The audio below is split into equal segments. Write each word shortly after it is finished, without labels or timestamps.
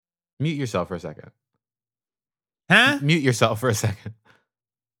Mute yourself for a second. Huh? Mute yourself for a second.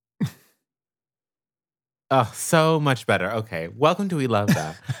 Oh, so much better. Okay. Welcome to We Love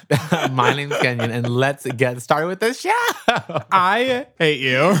That. My name's Kenyon, and let's get started with this show. I hate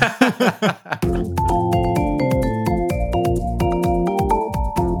you.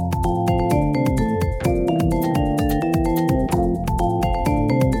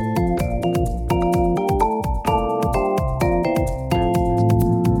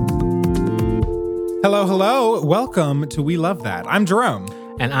 Hello, hello. Welcome to We Love That. I'm Jerome.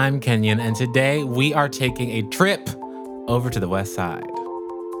 And I'm Kenyon, and today we are taking a trip over to the West Side.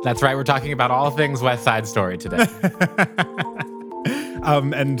 That's right, we're talking about all things West Side Story today.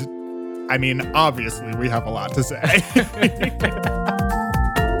 And I mean, obviously, we have a lot to say.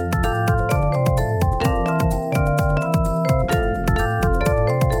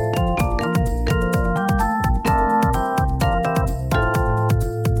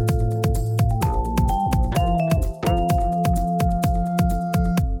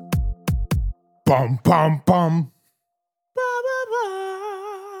 Bum, bum, bum.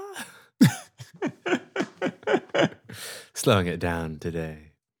 Slowing it down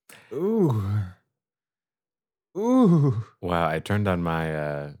today. Ooh. Ooh. Wow, I turned on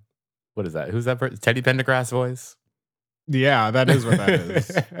my, what is that? Who's that person? Teddy Pendergrass voice? Yeah, that is what that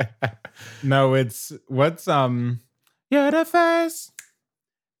is. No, it's what's you're the first,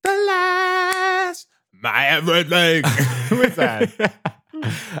 the last, my everything. Who is that?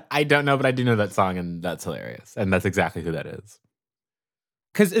 I don't know, but I do know that song, and that's hilarious. And that's exactly who that is.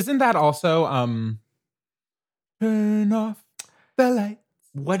 Because isn't that also turn off the light?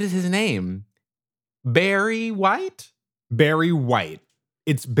 What is his name? Barry White? Barry White.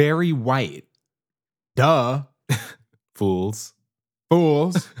 It's Barry White. Duh. Fools.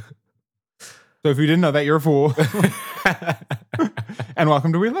 Fools. So if you didn't know that, you're a fool. And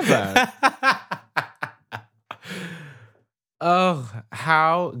welcome to We Love That. Oh,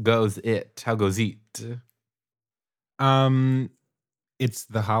 how goes it? How goes it? It's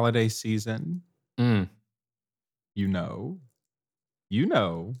the holiday season. Mm. You know. You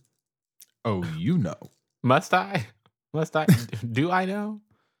know. Oh, you know. Must I? Must I? Do I know?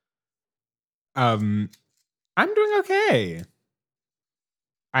 I'm doing okay.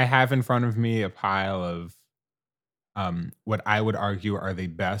 I have in front of me a pile of what I would argue are the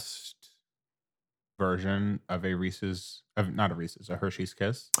best version of a Hershey's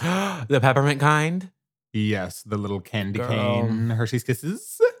Kiss. The peppermint kind? Yes, the little candy Girl. cane Hershey's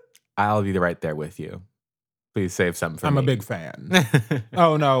Kisses. I'll be right there with you. Please save some for me. I'm a big fan.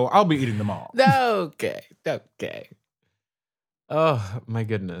 Oh no, I'll be eating them all. Okay. Oh my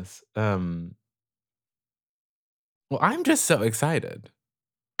goodness. Well, I'm just so excited.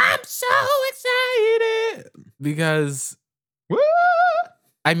 I'm so excited. Because, Woo!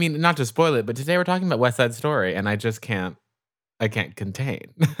 I mean, not to spoil it, but today we're talking about West Side Story, and I can't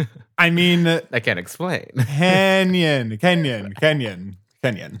contain. I mean, I can't explain. Kenyon.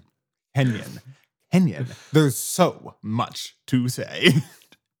 There's so much to say.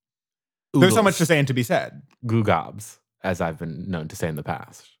 There's so much to say and to be said. Goo gobs, as I've been known to say in the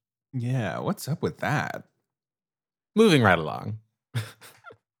past. Yeah, what's up with that? Moving right along.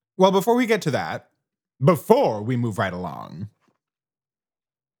 Well, before we get to that, before we move right along,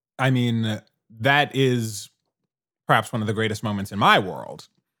 I mean, that is perhaps one of the greatest moments in my world,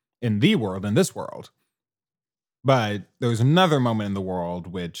 in this world. But there's another moment in the world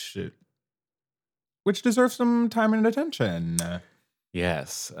which deserves some time and attention.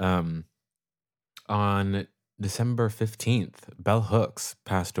 Yes. On December 15th, Bell Hooks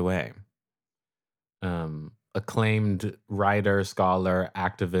passed away. Acclaimed writer, scholar,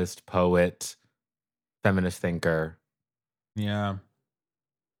 activist, poet, feminist thinker. Yeah.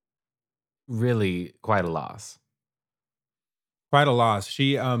 Really quite a loss. Quite a loss.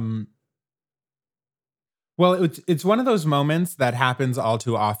 She well, it's one of those moments that happens all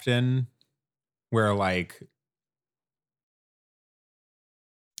too often where like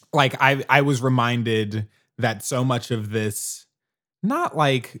I was reminded that so much of this, not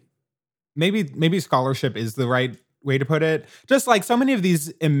like maybe scholarship is the right way to put it, just like so many of these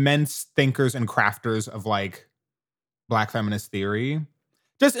immense thinkers and crafters of like Black feminist theory,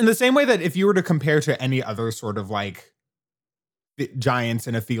 just in the same way that if you were to compare to any other sort of like giants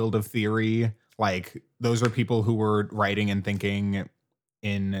in a field of theory, like those are people who were writing and thinking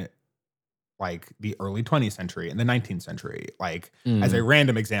in like the early 20th century and the 19th century, like as a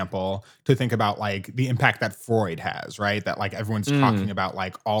random example to think about like the impact that Freud has, right? That like everyone's talking about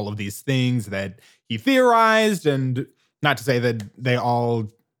like all of these things that he theorized, and not to say that they all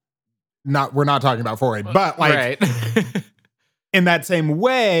we're not talking about Freud, but like right. in that same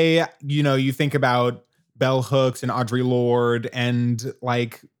way, you think about Bell Hooks and Audre Lorde and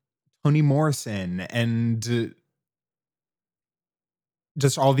like Toni Morrison and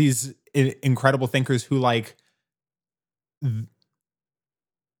just all these incredible thinkers who like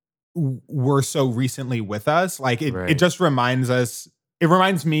were so recently with us. Like it just reminds us, it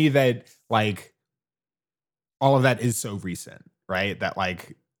reminds me that like all of that is so recent, right? That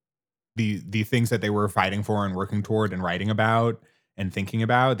like the things that they were fighting for and working toward and writing about and thinking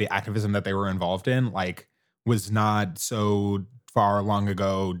about, the activism that they were involved in, like was not so far long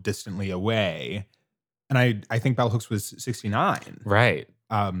ago, distantly away. And I think Bell Hooks was 69. Right.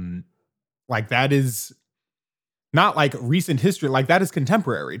 Like that is not like recent history, like that is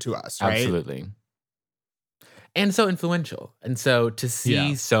contemporary to us, right? Absolutely. And so influential. And so to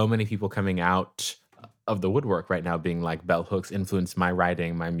see so many people coming out of the woodwork right now being like, Bell Hooks influenced my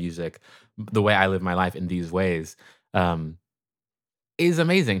writing, my music, the way I live my life in these ways, is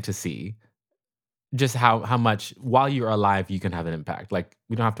amazing to see just how much while you're alive you can have an impact. Like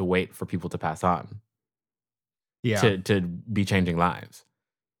we don't have to wait for people to pass on to be changing lives.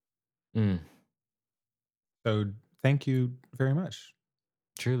 So thank you very much.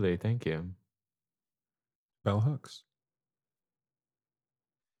 Truly, thank you. Bell Hooks.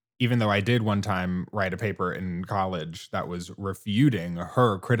 Even though I did one time write a paper in college that was refuting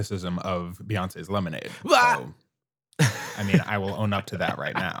her criticism of Beyonce's Lemonade. So, I mean, I will own up to that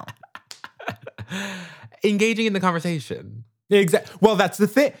right now. Engaging in the conversation. Exactly. Well, that's the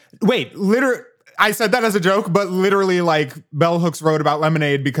thing. Wait, I said that as a joke, but literally, like, Bell Hooks wrote about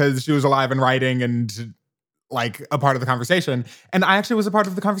Lemonade because she was alive and writing and, like, a part of the conversation. And I actually was a part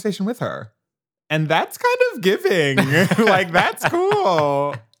of the conversation with her. And that's kind of giving. Like, that's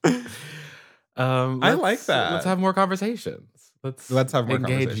cool. I like that. Let's have more conversations. Let's have more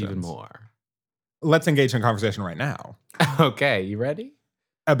engage conversations. even more. Let's engage in conversation right now. Okay, you ready?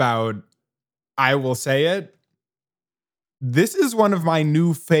 About, I will say it, this is one of my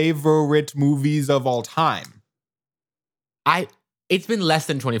new favorite movies of all time. It's been less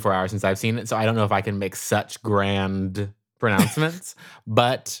than 24 hours since I've seen it, so I don't know if I can make such grand pronouncements,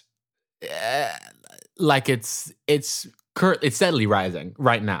 but like it's steadily rising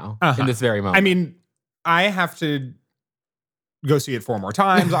right now in this very moment. I mean, I have to go see it 4 more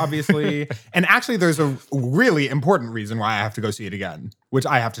times, obviously. And actually, there's a really important reason why I have to go see it again, which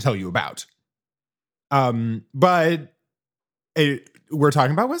I have to tell you about. But we're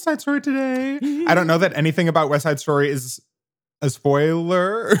talking about West Side Story today. I don't know that anything about West Side Story is a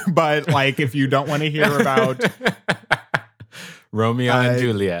spoiler, but like if you don't want to hear about Romeo and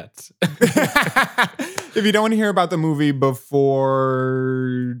Juliet. If you don't want to hear about the movie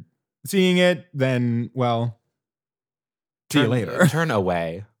before seeing it, then, well, see you later. Turn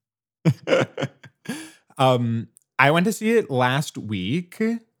away. I went to see it last week,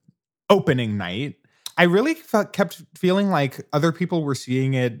 opening night. I really kept feeling like other people were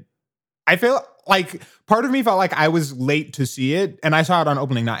seeing it. I feel like part of me felt like I was late to see it, and I saw it on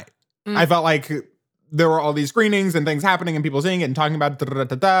opening night. I felt like there were all these screenings and things happening and people seeing it and talking about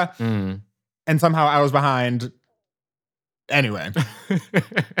it. And somehow I was behind. Anyway.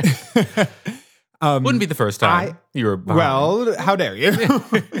 Wouldn't be the first time you were behind. Well, how dare you?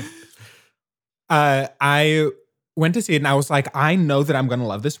 I went to see it and I was like, I know that I'm going to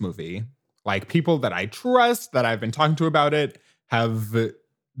love this movie. Like people that I trust, that I've been talking to about it, have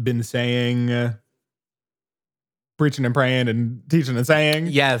been saying, preaching and praying and teaching and saying.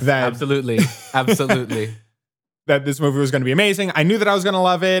 Yes, absolutely. Absolutely. That this movie was going to be amazing. I knew that I was going to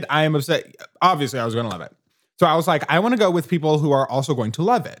love it. I am upset. Obviously, I was going to love it. So I was like, I want to go with people who are also going to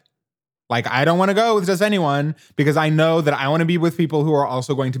love it. Like, I don't want to go with just anyone because I know that I want to be with people who are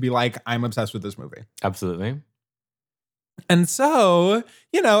also going to be like, I'm obsessed with this movie. Absolutely. And so,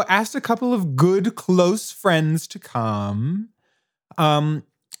 asked a couple of good, close friends to come. And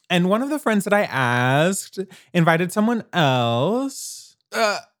one of the friends that I asked invited someone else.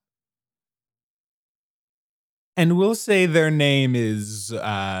 And we'll say their name is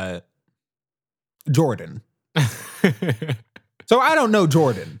Jordan. So I don't know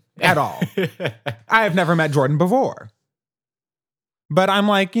Jordan at all. I have never met Jordan before. But I'm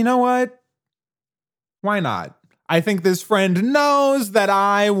like, you know what? Why not? I think this friend knows that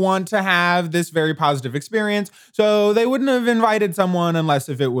I want to have this very positive experience. So they wouldn't have invited someone unless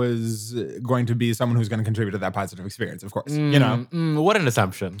if it was going to be someone who's going to contribute to that positive experience, of course. What an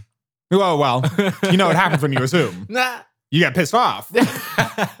assumption. Well, you know what happens when you assume. You get pissed off.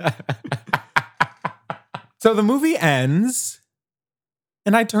 So the movie ends,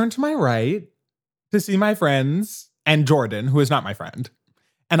 and I turn to my right to see my friends and Jordan, who is not my friend.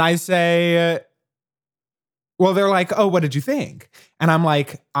 And I say, Well, they're like, oh, what did you think? And I'm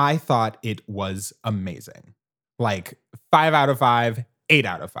like, I thought it was amazing. Like 5 out of 5, 8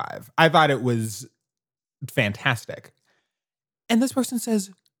 out of 5. I thought it was fantastic. And this person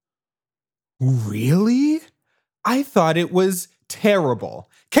says, really? I thought it was terrible.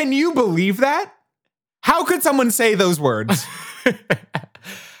 Can you believe that? How could someone say those words?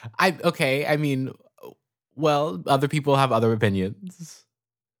 I mean, well, other people have other opinions.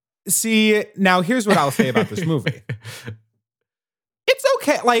 See, now here's what I'll say about this movie. It's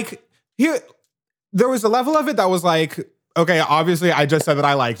okay. Like, there was a level of it that was like, okay, obviously I just said that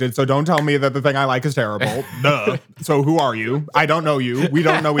I liked it, so don't tell me that the thing I like is terrible. Duh. So who are you? I don't know you. We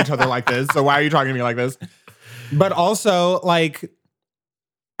don't know each other like this, so why are you talking to me like this? But also, like,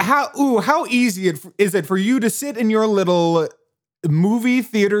 how easy is it for you to sit in your little movie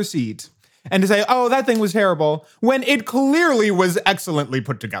theater seat and to say, oh, that thing was terrible, when it clearly was excellently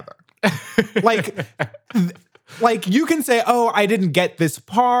put together. Like you can say, oh, I didn't get this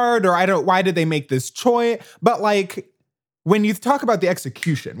part, or why did they make this choice? But like, when you talk about the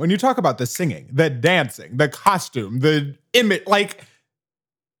execution, when you talk about the singing, the dancing, the costume, the image, like,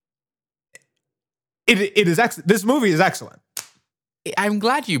 it is excellent. This movie is excellent. I'm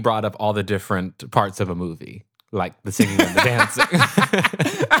glad you brought up all the different parts of a movie, like the singing and the dancing.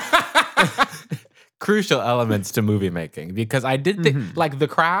 Crucial elements to movie making, because I did think, like, The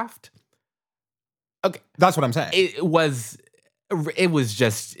Craft. Okay, that's what I'm saying. It was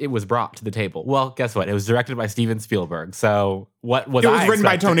brought to the table. Well, guess what? It was directed by Steven Spielberg. So what was it? Was written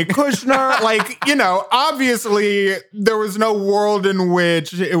by Tony Kushner. Like, obviously there was no world in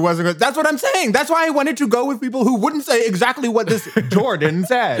which it wasn't good. That's what I'm saying. That's why I wanted to go with people who wouldn't say exactly what this Jordan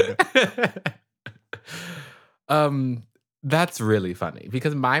said. That's really funny,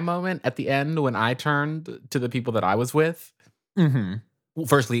 because my moment at the end when I turned to the people that I was with,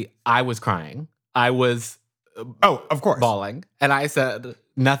 firstly, I was crying. I was of course, bawling, and I said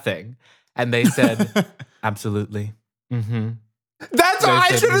nothing, and they said absolutely. That's what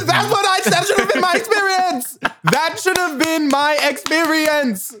I should have. That's what that should have been my experience. That should have been my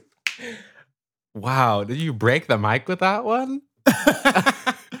experience. Wow, did you break the mic with that one?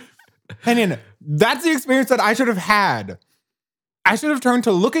 Henyon, that's the experience that I should have had. I should have turned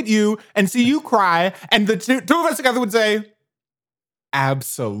to look at you and see you cry, and the two of us together would say,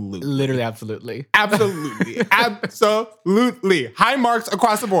 absolutely. Literally, absolutely. Absolutely. Absolutely. High marks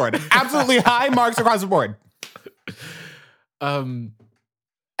across the board. Absolutely high marks across the board. I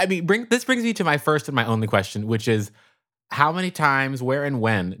mean, this brings me to my first and my only question, which is, how many times, where, and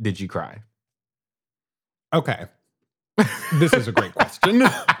when did you cry? Okay. This is a great question.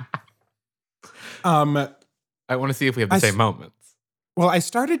 I want to see if we have the same moments. Well, I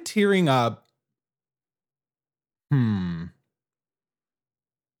started tearing up.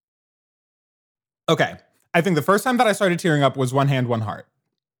 Okay. I think the first time that I started tearing up was One Hand, One Heart.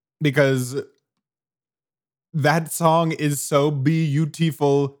 Because that song is so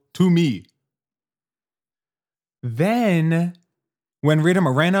beautiful to me. Then, when Rita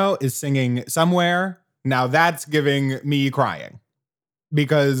Moreno is singing Somewhere, now that's giving me crying.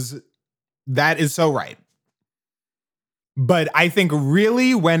 Because that is so right. But I think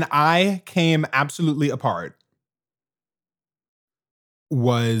really when I came absolutely apart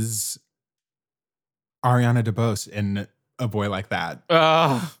was Ariana DeBose in A Boy Like That.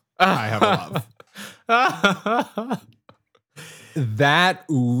 I Have a Love. That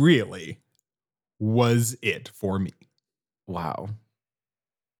really was it for me. Wow.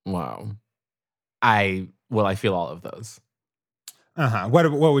 I feel all of those.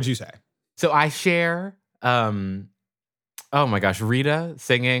 What would you say? So I share, oh my gosh, Rita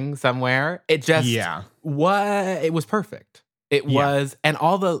singing Somewhere. It just, it was perfect. It was, and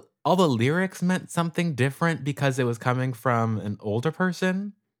all the lyrics meant something different because it was coming from an older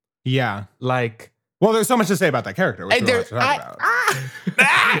person. Yeah. Like, well, there's so much to say about that character. Which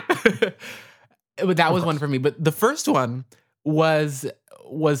But that was one for me. But the first one was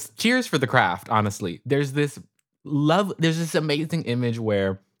Cheers for The Craft, honestly. There's this amazing image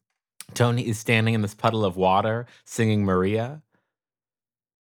where Tony is standing in this puddle of water singing Maria.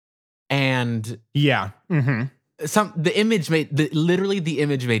 And the image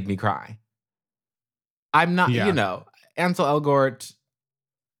made me cry. I'm not, Ansel Elgort,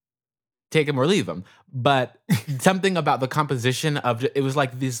 take him or leave him. But something about the composition of it was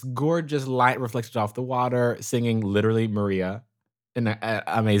like this gorgeous light reflected off the water, singing literally Maria, an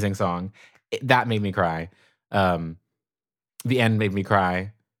amazing song. That made me cry. The end made me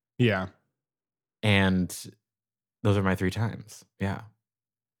cry. Yeah. And those are my 3 times. Yeah.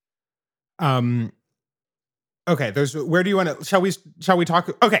 Okay, where do you want to, shall we talk?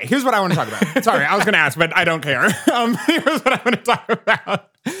 Okay, here's what I want to talk about. Sorry, I was going to ask, but I don't care. Here's what I want to talk about.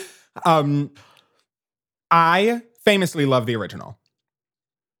 I famously love the original.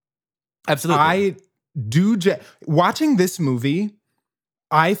 Absolutely. Watching this movie,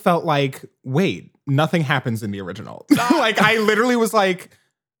 I felt like, wait, nothing happens in the original. Like, I literally was like,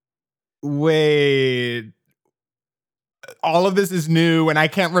 wait, all of this is new, and I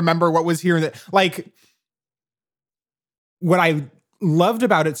can't remember what was here. Like, what I loved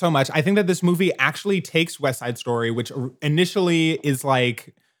about it so much, I think that this movie actually takes West Side Story, which initially is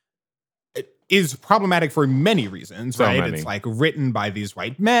problematic for many reasons, right? Many. It's like written by these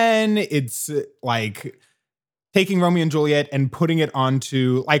white men. It's like taking Romeo and Juliet and putting it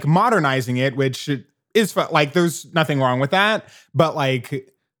onto, like, modernizing it, which is like, there's nothing wrong with that, but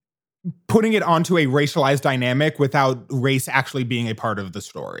like putting it onto a racialized dynamic without race actually being a part of the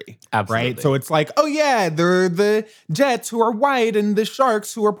story. Absolutely. Right? So it's like, oh yeah, they're the Jets who are white and the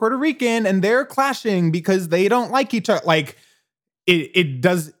Sharks who are Puerto Rican, and they're clashing because they don't like each other. Like, it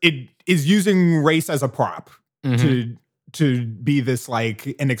is using race as a prop to be this like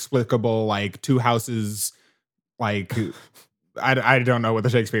inexplicable, like two houses, like I don't know what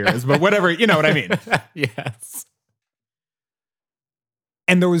the Shakespeare is, but whatever, you know what I mean? Yes.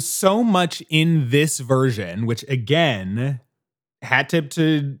 And there was so much in this version, which again, hat tip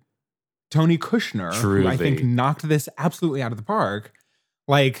to Tony Kushner, Truly. who I think knocked this absolutely out of the park.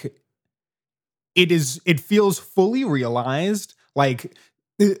 Like, it feels fully realized. Like,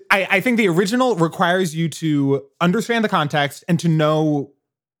 I think the original requires you to understand the context and to know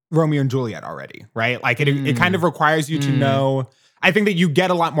Romeo and Juliet already, right? Like, it kind of requires you to know. I think that you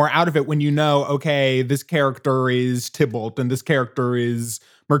get a lot more out of it when you know, okay, this character is Tybalt and this character is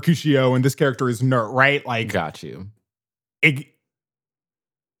Mercutio and this character is Nert, right? Like, got you.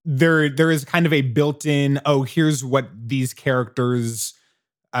 There is kind of a built-in, oh, here's what these characters,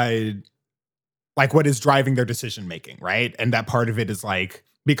 like what is driving their decision making, right? And that part of it is like,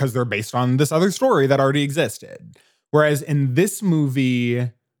 because they're based on this other story that already existed. Whereas in this movie,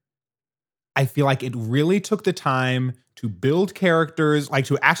 I feel like it really took the time to build characters, like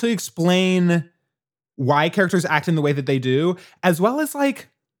to actually explain why characters act in the way that they do, as well as like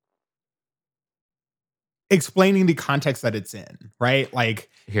explaining the context that it's in, right? Like,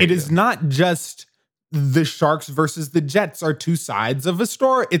 it is not just the Sharks versus the Jets are two sides of a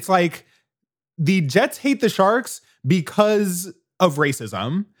story. It's like the Jets hate the Sharks because of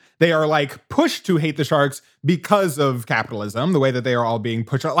racism. They are like pushed to hate the Sharks because of capitalism, the way that they are all being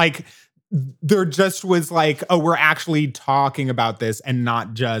pushed out. Like, there just was like, oh, we're actually talking about this and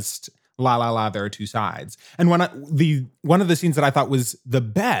not just la la la, there are two sides. And one of the scenes that I thought was the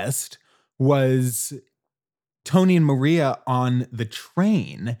best was Tony and Maria on the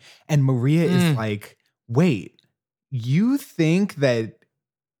train, and Maria is like, wait, you think that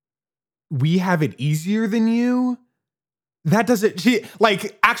we have it easier than you? That doesn't, she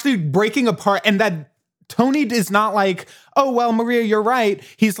like actually breaking apart, and that Tony is not like, oh, well, Maria, you're right.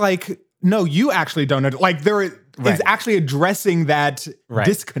 He's like, no, you actually don't. Like, there is actually addressing that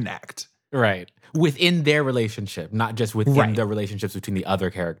disconnect. Right. Within their relationship, not just within the relationships between the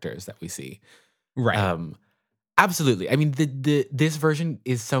other characters that we see. Right. Absolutely. I mean, this version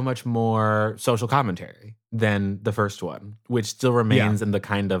is so much more social commentary than the first one, which still remains in the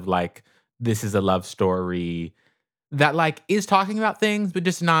kind of like, this is a love story that like is talking about things, but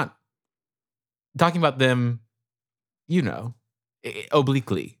just not talking about them, you know,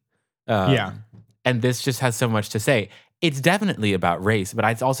 obliquely. And this just has so much to say. It's definitely about race, but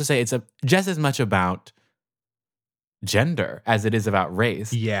I'd also say it's just as much about gender as it is about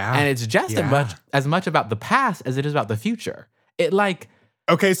race. Yeah. And it's just as much about the past as it is about the future. It like...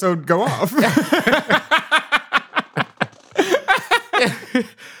 Okay, so go off.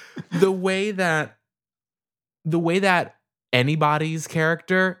 The way that anybody's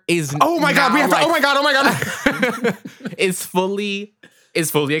character is... Oh my God, we have to... Oh my God. is fully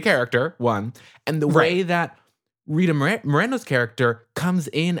a character, one. And the way that Rita Moreno's character comes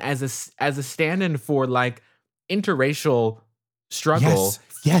in as a stand-in for like interracial struggle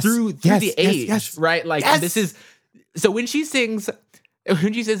through the age, right? Like this is, so when she sings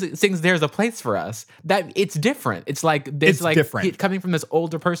 "There's a Place for Us," that it's different. It's like there's like different. Coming from this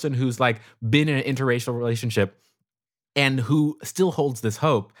older person who's like been in an interracial relationship and who still holds this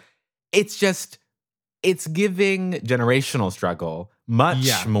hope. It's giving generational struggle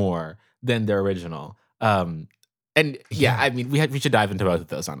much more than the original. I mean, we should dive into both of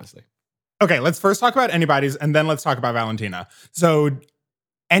those, honestly. Okay, let's first talk about Anybody's, and then let's talk about Valentina. So,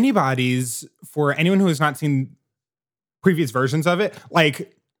 Anybody's, for anyone who has not seen previous versions of it,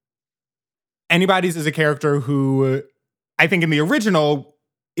 like, Anybody's is a character who I think in the original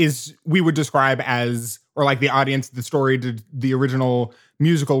we would describe as, or like the audience, the story, the original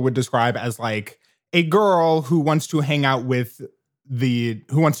musical would describe as like a girl who wants to hang out with who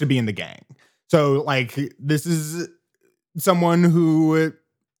wants to be in the gang. So like this is someone who,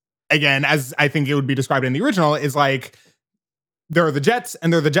 again, as I think it would be described in the original, is like there are the Jets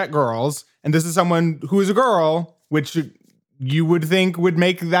and there are the Jet girls. And this is someone who is a girl, which you would think would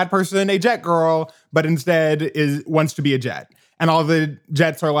make that person a Jet girl, but instead wants to be a Jet. And all the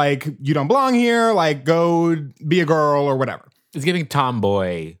Jets are like, you don't belong here, like go be a girl or whatever. It's giving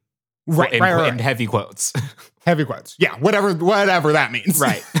tomboy right, in heavy quotes. Heavy quotes. Yeah, whatever that means.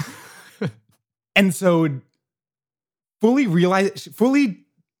 Right. And so fully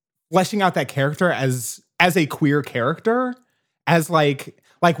fleshing out that character as a queer character, as like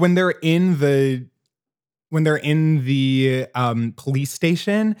when they're in the police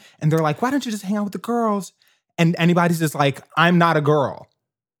station and they're like, why don't you just hang out with the girls? And anybody's just like, I'm not a girl,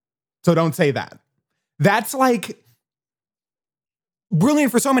 so don't say that. That's like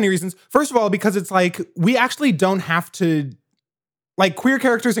brilliant for so many reasons. First of all, because it's like we actually don't have to, like, queer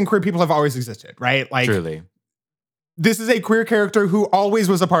characters and queer people have always existed, right? Like, truly, this is a queer character who always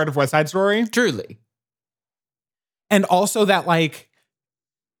was a part of West Side Story. Truly. And also that, like,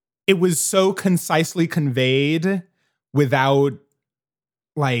 it was so concisely conveyed without,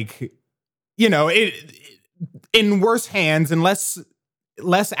 like, you know, in worse hands and less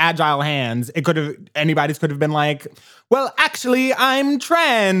agile hands, anybody's could have been like, well, actually, I'm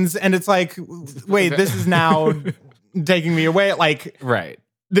trans. And it's like, wait, this is now taking me away. Like, right.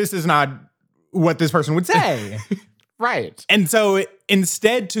 This is not what this person would say. Right. And so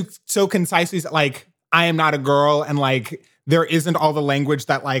instead to so concisely, like, I am not a girl, and like, there isn't all the language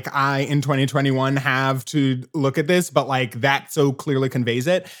that like I in 2021 have to look at this, but like that so clearly conveys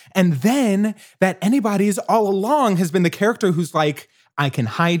it. And then that anybody's all along has been the character who's like, I can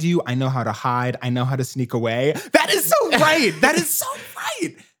hide you. I know how to hide. I know how to sneak away. That is so right. That is so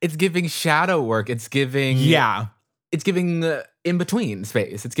right. It's giving shadow work. It's giving in between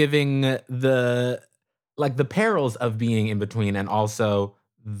space. It's giving the perils of being in between, and also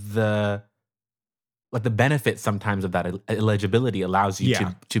the benefit sometimes of that illegibility allows you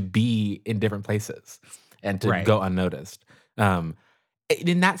to be in different places and to go unnoticed. In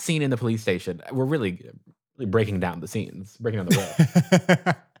that scene in the police station, we're really breaking down the scenes, breaking down the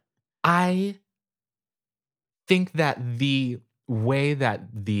wall. I think that the way that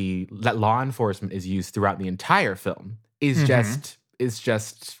law enforcement is used throughout the entire film is it's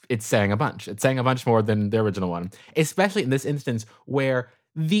saying a bunch. It's saying a bunch more than the original one, especially in this instance where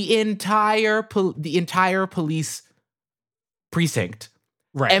the entire police precinct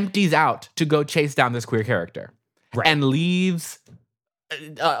empties out to go chase down this queer character and leaves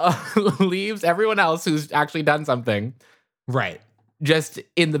everyone else who's actually done something just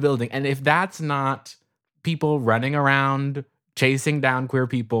in the building. And if that's not people running around chasing down queer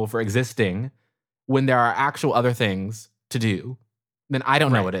people for existing when there are actual other things to do, then I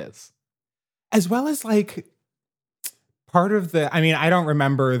don't know what is. As well as like part of I don't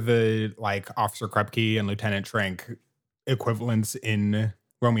remember the like Officer Krupke and Lieutenant Schrank equivalents in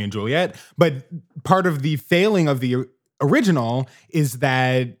Romeo and Juliet, but part of the failing of the original is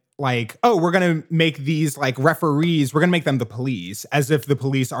that like, oh, we're going to make these like referees, we're going to make them the police, as if the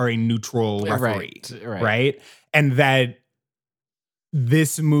police are a neutral referee, right? And that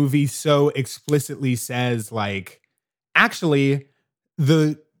this movie so explicitly says like, actually,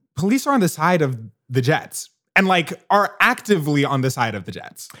 the police are on the side of the Jets. And like are actively on the side of the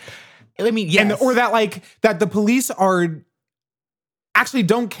Jets. I mean, yes. Or that like that the police are actually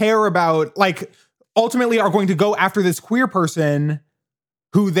don't care about, like, ultimately are going to go after this queer person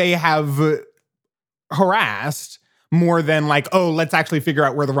who they have harassed more than like, oh, let's actually figure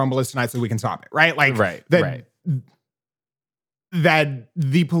out where the rumble is tonight so we can stop it. Right? Like that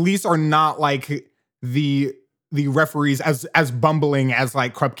the police are not like the referees as bumbling as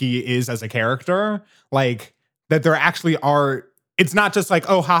like Krupke is as a character. Like, that there actually are, it's not just like,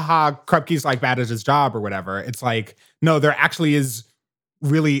 oh, haha, Krupke's like bad at his job or whatever. It's like, no, there actually is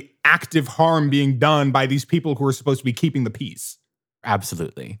really active harm being done by these people who are supposed to be keeping the peace.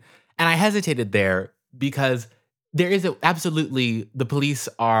 Absolutely. And I hesitated there because there is absolutely, the police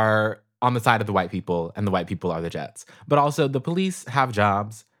are on the side of the white people and the white people are the Jets. But also the police have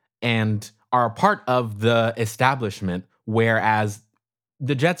jobs and are a part of the establishment, whereas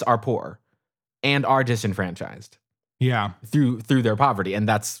the Jets are poor and are disenfranchised. Yeah. Through their poverty. And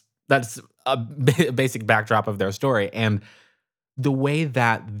that's a basic backdrop of their story. And the way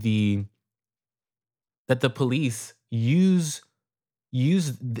that the police use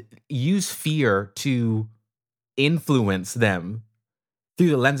use fear to influence them through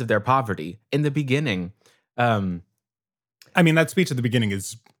the lens of their poverty. In the beginning, I mean, that speech at the beginning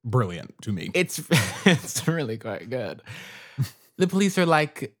is brilliant to me. it's it's really quite good. The police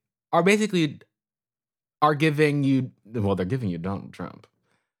are basically giving you, well, they're giving you Donald Trump.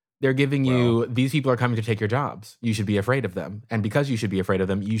 They're giving you, these people are coming to take your jobs. You should be afraid of them. And because you should be afraid of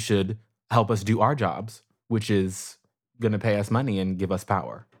them, you should help us do our jobs, which is going to pay us money and give us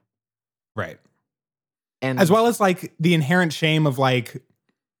power. Right. And as well as like the inherent shame of like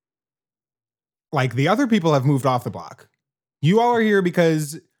the other people have moved off the block. You all are here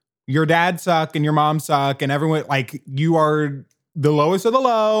because your dad suck and your mom suck and everyone, like, you are the lowest of the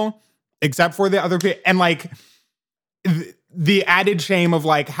low, except for the other people. And like the added shame of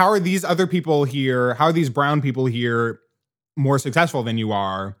like, how are these other people here? How are these brown people here more successful than you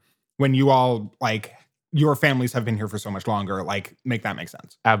are when you all, like, your families have been here for so much longer? Like, make that make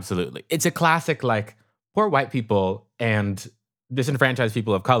sense. Absolutely. It's a classic, like, poor white people and disenfranchised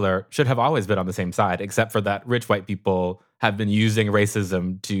people of color should have always been on the same side, except for that rich white people have been using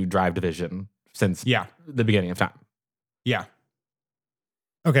racism to drive division since the beginning of time. Yeah.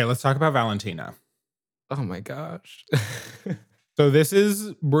 Okay, let's talk about Valentina. Oh my gosh. So this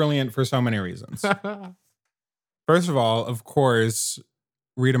is brilliant for so many reasons. First of all, of course,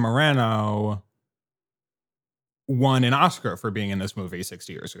 Rita Moreno won an Oscar for being in this movie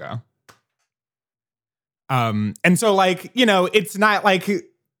 60 years ago. And so, like, you know, it's not like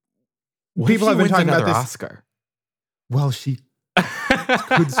people have been talking about this Oscar. Well, she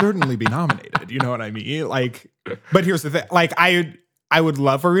could certainly be nominated. You know what I mean? Like, but here's the thing. Like, I would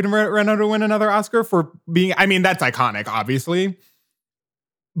love for Rita Moreno to win another Oscar for being, I mean, that's iconic, obviously.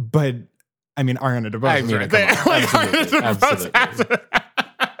 But, I mean, Ariana DeBose is right there. Absolutely.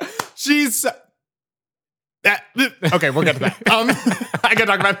 She's... okay, we'll get to that. I can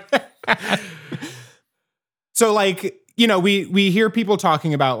talk about that. So, like, you know, we hear people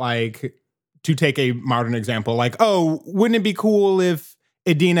talking about, like, to take a modern example, like, oh, wouldn't it be cool if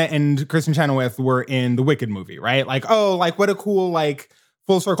Idina and Kristen Chenoweth were in the Wicked movie, right? Like, oh, like, what a cool, like,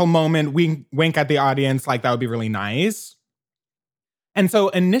 full circle moment. Wink at the audience. Like, that would be really nice. And so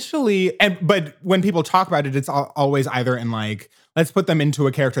initially, but when people talk about it, it's always either in, like, let's put them into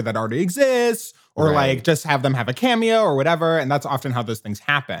a character that already exists, or like just have them have a cameo or whatever. And that's often how those things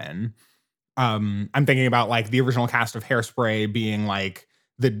happen. I'm thinking about, like, the original cast of Hairspray being like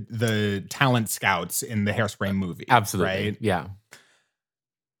the talent scouts in the Hairspray movie. Absolutely. Right? Yeah.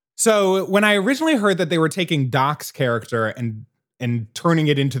 So when I originally heard that they were taking Doc's character and turning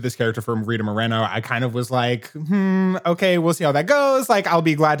it into this character from Rita Moreno, I kind of was like, okay, we'll see how that goes. Like, I'll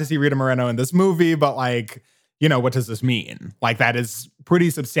be glad to see Rita Moreno in this movie, but, like, you know, what does this mean? Like, that is pretty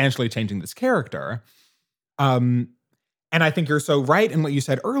substantially changing this character. And I think you're so right in what you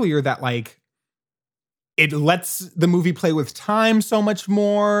said earlier that, like, it lets the movie play with time so much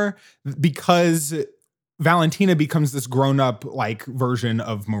more because Valentina becomes this grown-up, like, version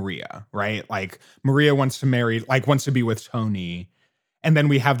of Maria, right? Like, Maria wants to be with Tony. And then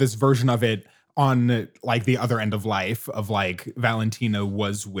we have this version of it on, like, the other end of life of, like, Valentina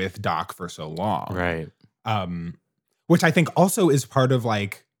was with Doc for so long. Right. Which I think also is part of,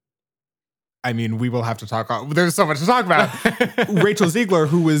 like, I mean, we will have to talk. There's so much to talk about. Rachel Ziegler,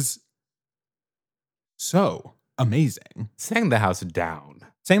 who was so amazing. Sang the house down.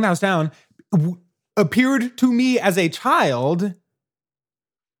 Appeared to me as a child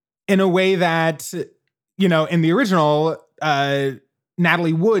in a way that, you know, in the original,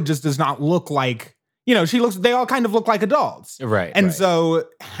 Natalie Wood just does not look like, you know, they all kind of look like adults. Right. And so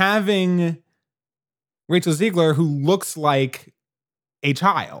having Rachel Ziegler, who looks like a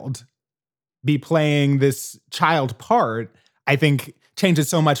child, be playing this child part, I think changes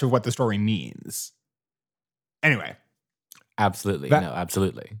so much of what the story means. Anyway. Absolutely.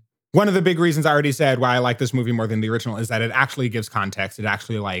 Absolutely. One of the big reasons I already said why I like this movie more than the original is that it actually gives context. It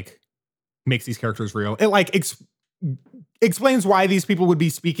actually, like, makes these characters real. It, like, explains why these people would be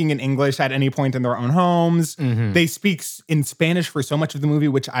speaking in English at any point in their own homes. Mm-hmm. They speak in Spanish for so much of the movie,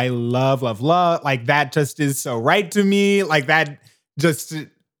 which I love, love, love. Like, that just is so right to me. Like, that just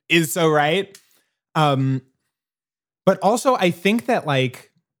is so right. But also, I think that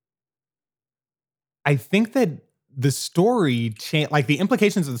the story like the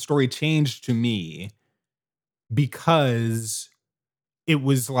implications of the story changed to me because it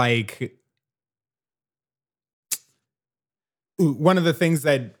was like one of the things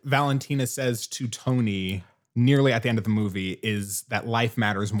that Valentina says to Tony nearly at the end of the movie is that life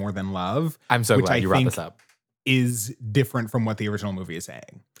matters more than love. I'm so glad you brought this up. Is different from what the original movie is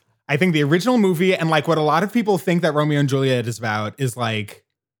saying. I think the original movie and like what a lot of people think that Romeo and Juliet is about is like,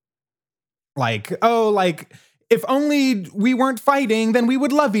 oh, like if only we weren't fighting, then we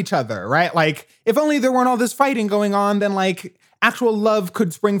would love each other, right? Like if only there weren't all this fighting going on, then like actual love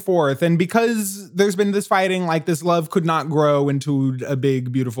could spring forth. And because there's been this fighting, like this love could not grow into a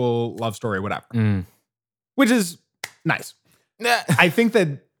big, beautiful love story, whatever. Which is nice. I think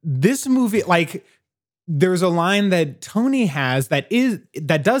that this movie, like, there's a line that Tony has that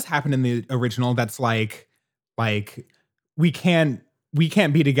does happen in the original. That's like we can't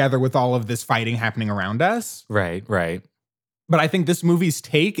be together with all of this fighting happening around us. Right. But I think this movie's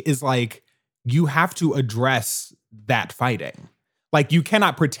take is like, you have to address that fighting. Like you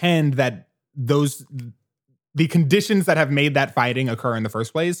cannot pretend that the conditions that have made that fighting occur in the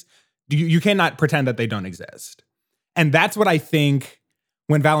first place, you cannot pretend that they don't exist. And that's what I think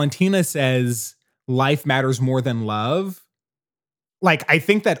when Valentina says life matters more than love. Like, I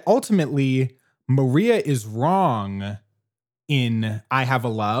think that ultimately Maria is wrong in I Have a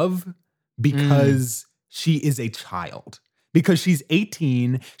Love because she is a child. Because she's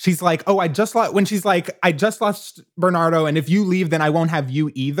 18. She's like, oh, I just lost Bernardo. And if you leave, then I won't have you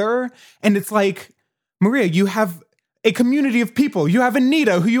either. And it's like, Maria, you have a community of people. You have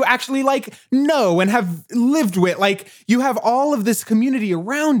Anita, who you actually like know and have lived with. Like you have all of this community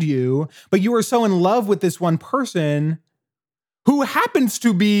around you, but you are so in love with this one person who happens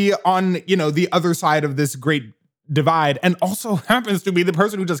to be on, the other side of this great divide and also happens to be the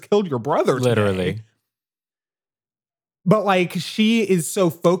person who just killed your brother today. Literally. But like she is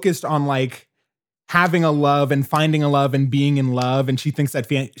so focused on like having a love and finding a love and being in love, and she thinks that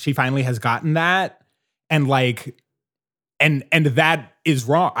she finally has gotten that, and like and that is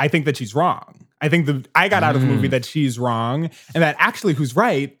wrong. I think that she's wrong. I think I got out of the movie that she's wrong, and that actually who's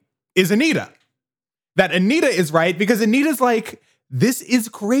right is Anita. That Anita is right because Anita's like, this is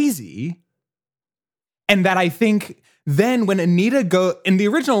crazy. And that I think then when Anita in the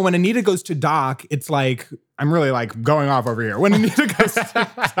original, when Anita goes to Doc, it's like, I'm really like going off over here. When Anita goes to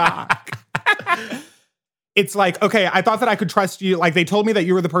Doc, it's like, okay, I thought that I could trust you. Like they told me that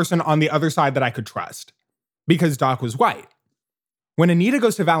you were the person on the other side that I could trust because Doc was white. When Anita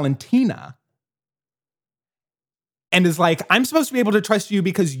goes to Valentina and is like, I'm supposed to be able to trust you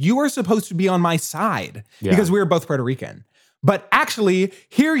because you are supposed to be on my side because we are both Puerto Rican. But actually,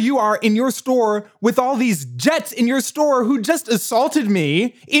 here you are in your store with all these jets in your store who just assaulted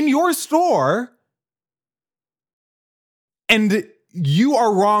me in your store. And you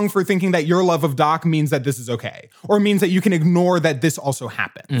are wrong for thinking that your love of Doc means that this is okay, or means that you can ignore that this also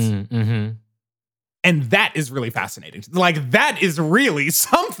happens. Mm-hmm. And that is really fascinating. Like, that is really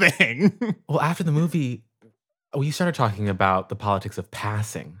something. Well, after the movie, we started talking about the politics of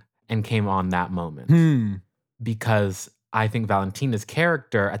passing and came on that moment. Because I think Valentina's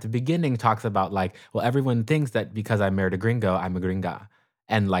character at the beginning talks about like, well, everyone thinks that because I married a gringo, I'm a gringa.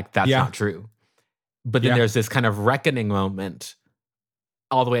 And like, that's not true. But then there's this kind of reckoning moment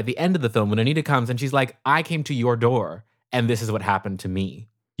all the way at the end of the film when Anita comes and she's like, I came to your door and this is what happened to me.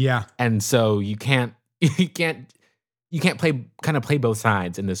 Yeah. And so you can't play both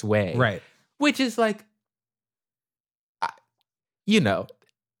sides in this way. Right. Which is like, in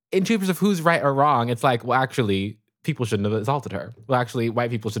terms of who's right or wrong, it's like, well, actually, people shouldn't have assaulted her. Well, actually,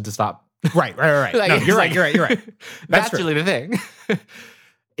 white people should just stop. Right. Like, no, you're right. That's really the thing.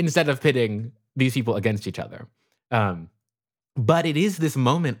 Instead of pitting these people against each other. But it is this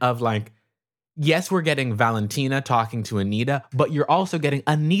moment of like, yes, we're getting Valentina talking to Anita, but you're also getting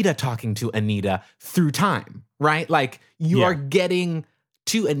Anita talking to Anita through time, right? Like you are getting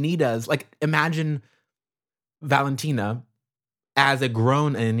to Anita's, like imagine Valentina as a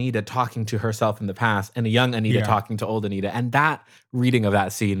grown Anita talking to herself in the past and a young Anita talking to old Anita. And that reading of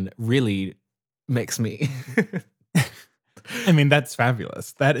that scene really makes me. I mean, that's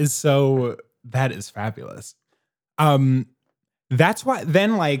fabulous. That is fabulous. That's why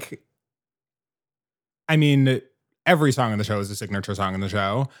then like, I mean, every song on the show is a signature song on the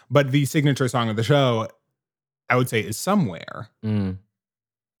show, but the signature song of the show, I would say, is Somewhere. And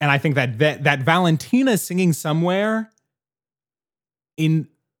I think that Valentina singing Somewhere in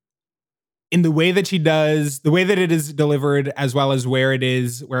the way that she does, the way that it is delivered, as well as where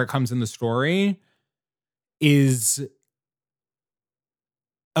it comes in the story, is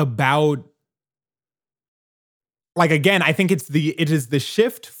about, like, again, I think it is the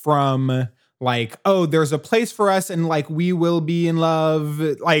shift from like, oh, there's a place for us and like we will be in love.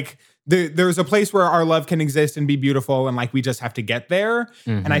 Like there's a place where our love can exist and be beautiful and like we just have to get there.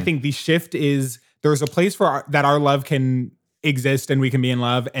 And I think the shift is there's a place that our love can exist and we can be in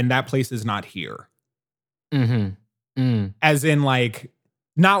love, and that place is not here. As in like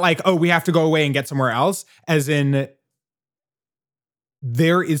Not like, oh, we have to go away and get somewhere else, as in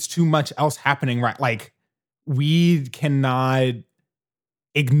there is too much else happening, right? Like, we cannot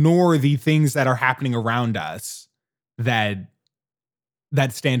ignore the things that are happening around us that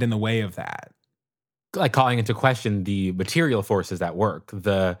stand in the way of that. Like calling into question the material forces at work. Is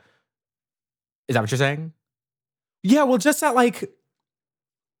that what you're saying? Yeah, well, just that, like,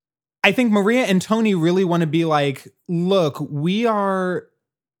 I think Maria and Tony really want to be like, look, we're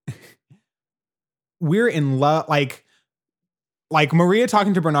in love. Like Maria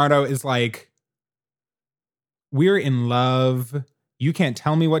talking to Bernardo is like, we're in love. You can't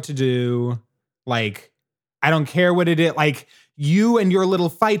tell me what to do. Like, I don't care what it is. Like, you and your little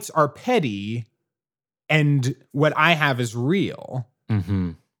fights are petty, and what I have is real.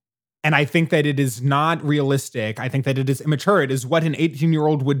 Mm-hmm. And I think that it is not realistic. I think that it is immature. It is what an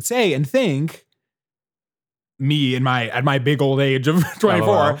 18-year-old would say and think. Me at my big old age of 24,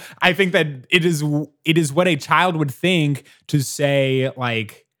 LOL. I think that it is what a child would think, to say,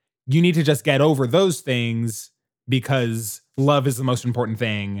 like, you need to just get over those things because love is the most important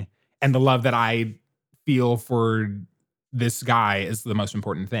thing, and the love that I feel for this guy is the most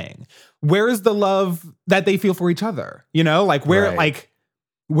important thing. Where is the love that they feel for each other? You know, like,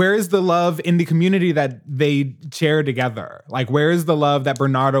 where is the love in the community that they share together? Like, where is the love that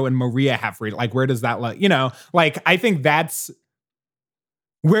Bernardo and Maria have for, like, where does that love, you know, like, I think that's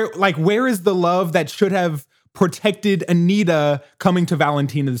where is the love that should have protected Anita coming to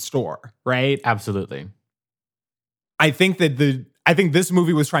Valentina's store, right? Absolutely. I think this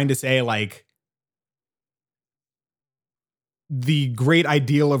movie was trying to say, like, the great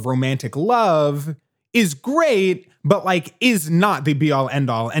ideal of romantic love is great, but, like, is not the be all end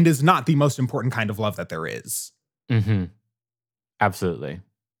all, and is not the most important kind of love that there is. Mm-hmm. Absolutely.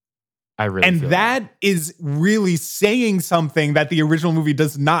 I really and feel that is really saying something that the original movie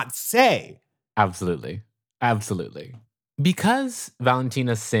does not say. Absolutely. Absolutely. Because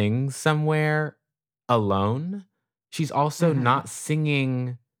Valentina sings somewhere alone, she's also not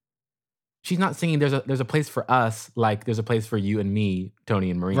singing. She's not singing there's a place for us, like there's a place for you and me,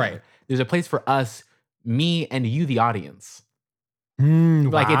 Tony and Maria. Right. There's a place for us, me and you, the audience.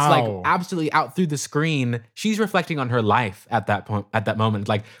 Like, It's like absolutely out through the screen. She's reflecting on her life at that point, at that moment.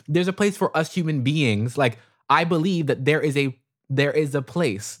 Like, there's a place for us human beings. Like, I believe that there is a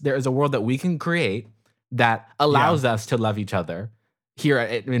place, there is a world that we can create that allows us to love each other. Here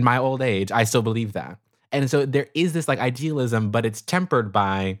in my old age, I still believe that. And so there is this, like, idealism, but it's tempered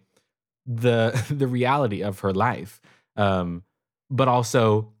by the reality of her life. But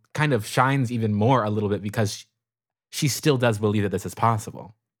also kind of shines even more a little bit because she still does believe that this is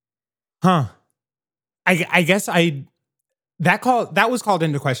possible. Huh. I guess that was called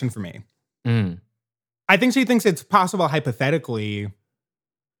into question for me. I think she thinks it's possible hypothetically,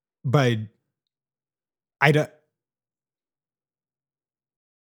 but I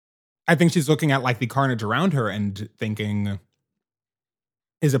think she's looking at, like, the carnage around her and thinking,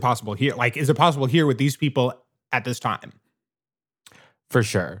 is it possible here? Like, is it possible here with these people at this time? For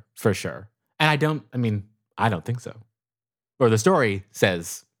sure. For sure. And I don't think so. Or the story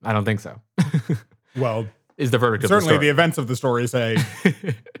says, I don't think so. Well, is the verdict of the story. Certainly the events of the story say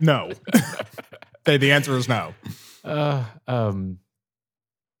no. Say the answer is no.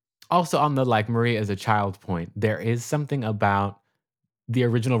 Also on the, like, Maria as a child point, there is something about the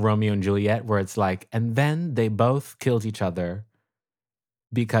original Romeo and Juliet where it's like, and then they both killed each other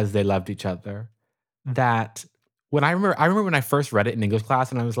because they loved each other. That when I remember when I first read it in English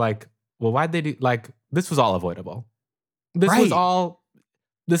class, and I was like, well, why'd they do, like, this was all avoidable. This was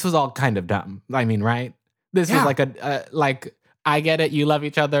all kind of dumb. I mean, right? This was like like, I get it, you love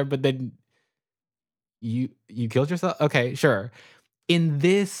each other, but then you killed yourself? Okay, sure. In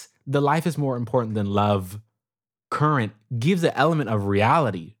this, the life is more important than love current gives an element of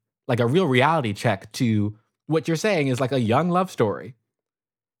reality, like a real reality check to what you're saying is like a young love story.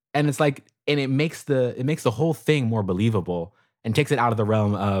 And it's like, and it makes the whole thing more believable and takes it out of the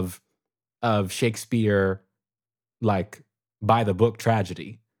realm of Shakespeare, like, by the book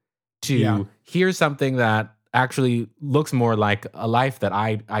tragedy, to here's something that actually looks more like a life that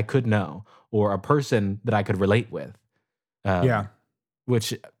I could know, or a person that I could relate with.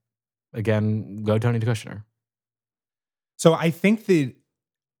 Which, again, go Tony Kushner. So I think the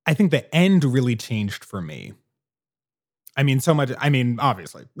end really changed for me. I mean, so much. I mean,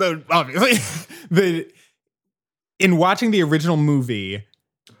 obviously, in watching the original movie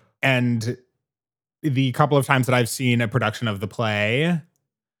and the couple of times that I've seen a production of the play,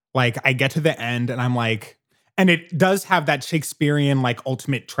 like, I get to the end and I'm like, and it does have that Shakespearean, like,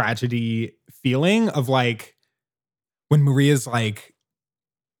 ultimate tragedy feeling of, like, when Maria's like,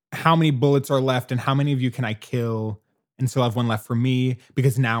 how many bullets are left and how many of you can I kill and still have one left for me,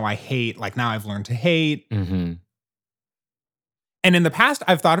 because now I hate, like now I've learned to hate. Mm-hmm. And in the past,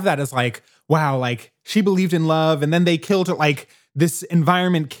 I've thought of that as like, wow, like she believed in love and then they killed her. Like this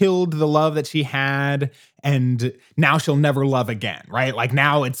environment killed the love that she had, and now she'll never love again, right? Like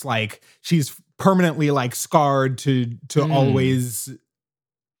now it's like she's permanently like scarred to always,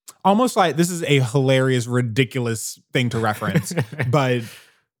 almost like, this is a hilarious, ridiculous thing to reference, but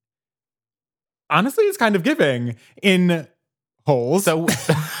honestly, it's kind of giving in Holes. So,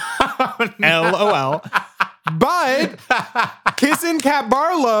 LOL. But Kissing Kat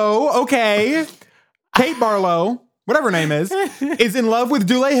Barlow, okay, Kate Barlow, whatever her name is in love with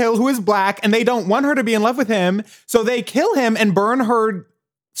Dule Hill, who is black, and they don't want her to be in love with him, so they kill him and burn her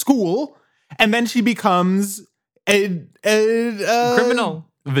school, and then she becomes a criminal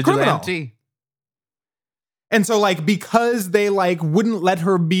vigilante. Criminal. And so, like, because they like wouldn't let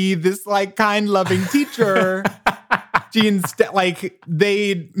her be this like kind, loving teacher, she instead like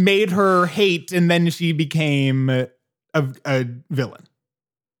they made her hate, and then she became a villain.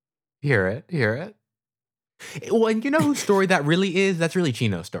 Hear it. Well, and you know whose story that really is? That's really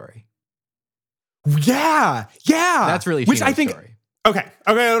Chino's story. Yeah. That's really Chino's story. Okay.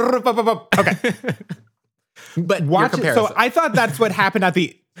 But watch it. So I thought that's what happened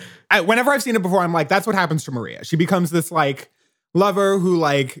whenever I've seen it before, I'm like, that's what happens to Maria. She becomes this like lover who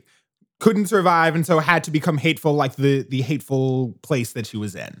like couldn't survive, and so had to become hateful, like the hateful place that she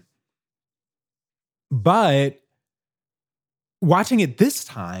was in. But watching it this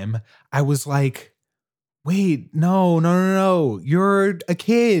time, I was like, wait, no. You're a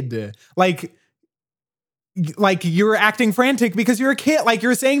kid. Like you're acting frantic because you're a kid. Like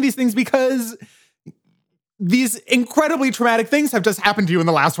you're saying these things because these incredibly traumatic things have just happened to you in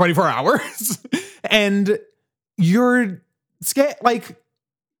the last 24 hours. And you're scared,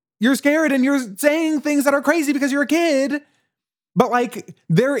 you're scared and you're saying things that are crazy because you're a kid. But like,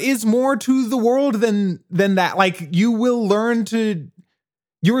 there is more to the world than that. Like you will learn to,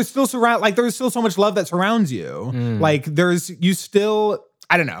 you're still surrounded, like there's still so much love that surrounds you. Like you still,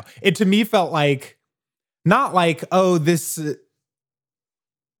 I don't know. It to me felt like, not like, oh, this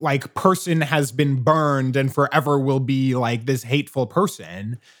like person has been burned and forever will be like this hateful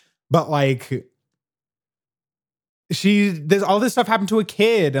person, but like there's all this stuff happened to a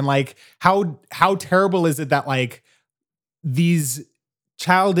kid, and like how terrible is it that like these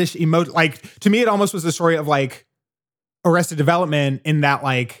childish like to me it almost was the story of like Arrested Development, in that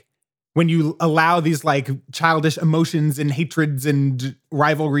like when you allow these like childish emotions and hatreds and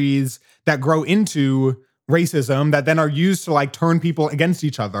rivalries that grow into racism that then are used to like turn people against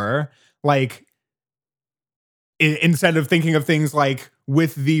each other, like instead of thinking of things like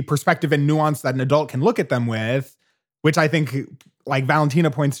with the perspective and nuance that an adult can look at them with, which I think like Valentina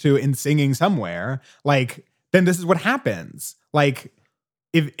points to in Singing Somewhere, like then this is what happens. Like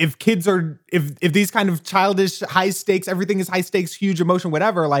if kids are, if these kind of childish, high stakes, everything is high stakes, huge emotion,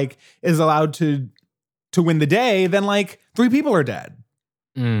 whatever, like is allowed to win the day, then like 3 people are dead.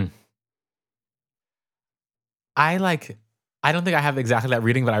 I don't think I have exactly that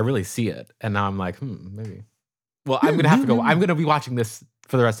reading, but I really see it. And now I'm like, maybe. Well, I'm going to have to go. I'm going to be watching this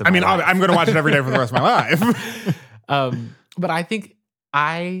for the rest of my life. I'm going to watch it every day for the rest of my life. But I think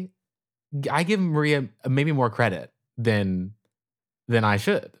I give Maria maybe more credit than I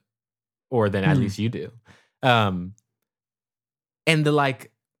should, or than at least you do. And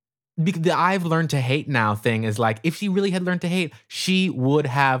the I've learned to hate now thing is like, if she really had learned to hate, she would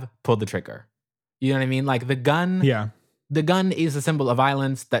have pulled the trigger. You know what I mean? Like the gun is a symbol of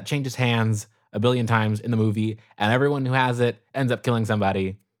violence that changes hands a billion times in the movie, and everyone who has it ends up killing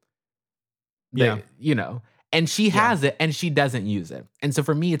somebody. You know, and she has it and she doesn't use it. And so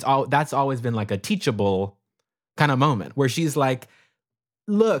for me, that's always been like a teachable kind of moment where she's like,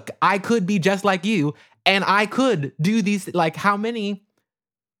 look, I could be just like you, and I could do these, like, how many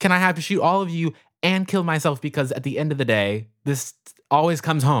can I have to shoot all of you and kill myself? Because at the end of the day, this always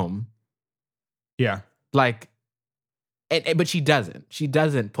comes home. Yeah. Like, but she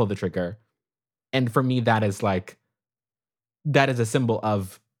doesn't pull the trigger. And for me, that is a symbol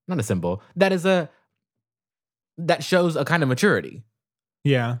of, not a symbol, that shows a kind of maturity.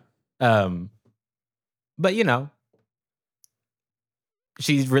 Yeah. But you know,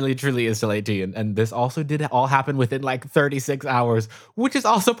 she really truly is still 18. And this also did all happen within like 36 hours, which is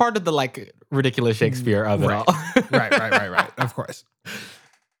also part of the like ridiculous Shakespeare of it all. Right. Of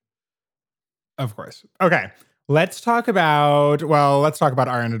course. Okay. Let's talk about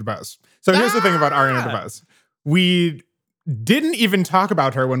Ariana DeBose. So here's the thing about Ariana DeBose. We didn't even talk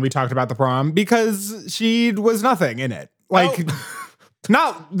about her when we talked about the prom because she was nothing in it. Like,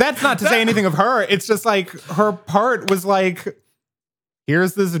 That's not to say anything of her. It's just like her part was like,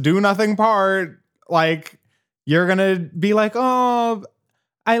 here's this do nothing part. Like, you're gonna be like, oh,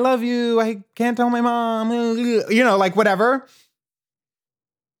 I love you. I can't tell my mom. You know, like whatever.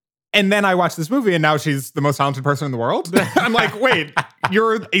 And then I watched this movie and now she's the most talented person in the world. I'm like, wait,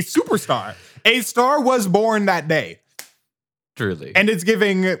 you're a superstar. A star was born that day. Truly. And it's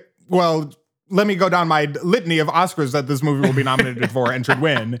giving, well, let me go down my litany of Oscars that this movie will be nominated for and should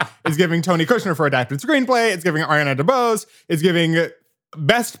win. It's giving Tony Kushner for adapted screenplay. It's giving Ariana DeBose. It's giving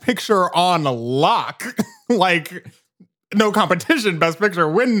Best Picture on lock. Like, no competition, Best Picture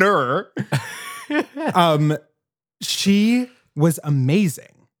winner. She was amazing.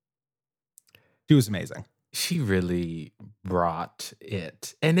 She was amazing. She really brought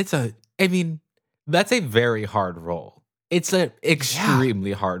it. And that's a very hard role. It's an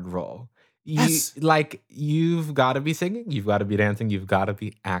extremely hard role. You've got to be singing, you've got to be dancing, you've got to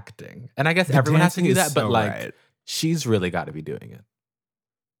be acting. And I guess everyone has to do that, but like, she's really got to be doing it.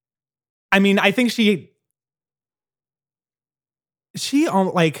 I mean, I think she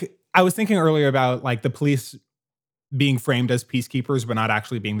like, I was thinking earlier about like the police being framed as peacekeepers, but not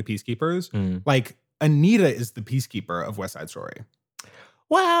actually being the peacekeepers. Like, Anita is the peacekeeper of West Side Story.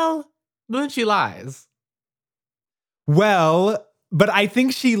 Well, then she lies. Well, but I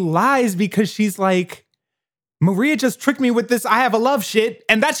think she lies because she's like, Maria just tricked me with this I have a love shit,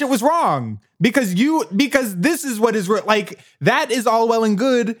 and that shit was wrong. Because this is what is like, that is all well and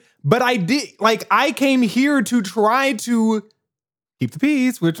good, but I came here to try to keep the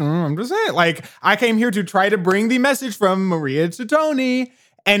peace, which I'm just saying, like, I came here to try to bring the message from Maria to Tony,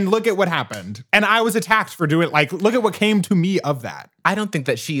 and look at what happened. And I was attacked for doing it. Like, look at what came to me of that. I don't think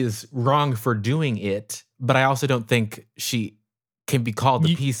that she is wrong for doing it, but I also don't think she can be called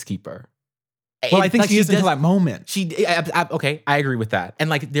the peacekeeper. Well, I think she is until that moment. Okay, I agree with that. And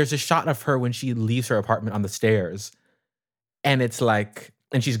like, there's a shot of her when she leaves her apartment on the stairs, and it's like,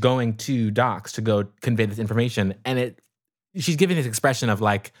 and she's going to Docs to go convey this information, and she's giving this expression of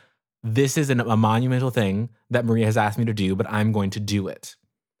like, this is a monumental thing that Maria has asked me to do, but I'm going to do it.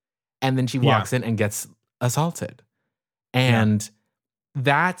 And then she walks in and gets assaulted. And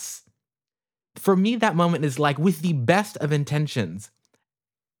that's, for me, that moment is like, with the best of intentions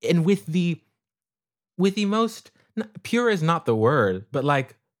and with the most, pure is not the word, but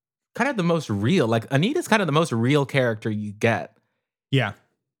like kind of the most real, like Anita's kind of the most real character you get. Yeah.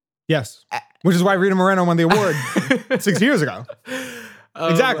 Yes. Which is why Rita Moreno won the award 6 years ago.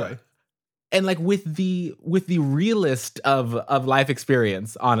 Exactly. And like with the realest of life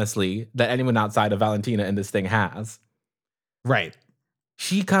experience, honestly, that anyone outside of Valentina in this thing has. Right.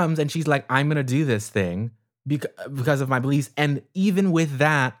 She comes and she's like, I'm going to do this thing because of my beliefs. And even with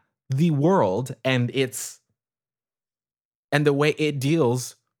that, the world and the way it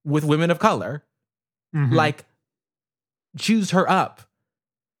deals with women of color, like, chews her up.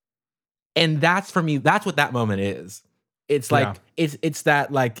 And that's, for me, that's what that moment is. It's like, it's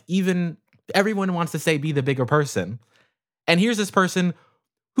that, like, even everyone wants to say, be the bigger person. And here's this person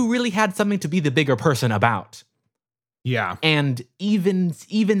who really had something to be the bigger person about. Yeah. And even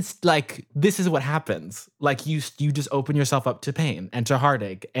like, this is what happens. Like, you just open yourself up to pain and to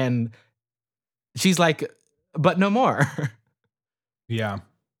heartache. And she's like, but no more. Yeah.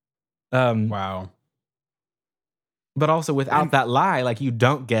 Wow. But also without that lie, like, you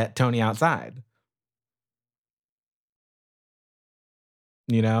don't get Tony outside.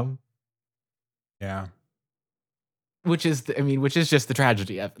 You know? Yeah. Which is just the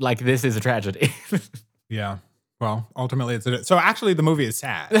tragedy of, like, this is a tragedy. Yeah. Well, ultimately so actually the movie is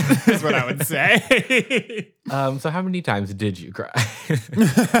sad, is what I would say. So how many times did you cry?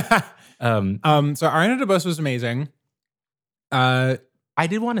 So Ariana DeBose was amazing. I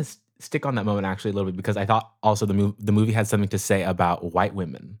did want to stick on that moment actually a little bit, because I thought also the movie had something to say about white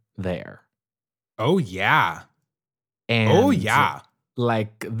women there. Oh yeah. And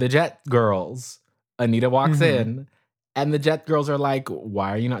like, the Jet girls, Anita walks in, and the Jet girls are like,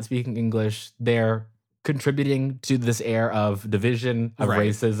 why are you not speaking English? They're contributing to this air of division, of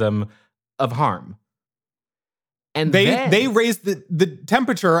racism, of harm. And they raised the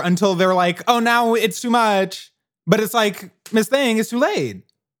temperature until they're like, oh, now it's too much. But it's like, Miss Thing, it's too late.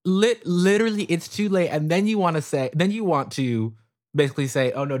 Literally, it's too late. And then you want to basically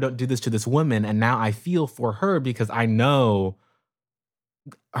say, oh no, don't do this to this woman. And now I feel for her because I know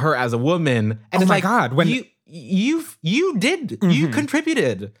her as a woman. And oh my God, when you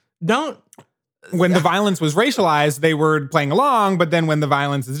contributed. When the violence was racialized, they were playing along, but then when the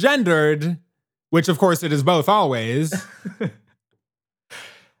violence is gendered, which of course it is both always,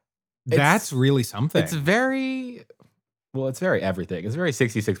 that's really something. It's very, Well, it's very everything. It's very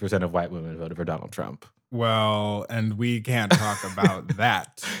 66% of white women voted for Donald Trump. Well, and we can't talk about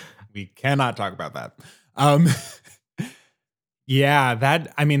that. We cannot talk about that. Um, yeah,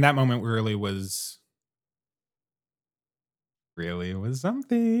 that moment really was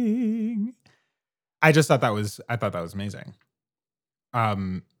something. I thought that was amazing. I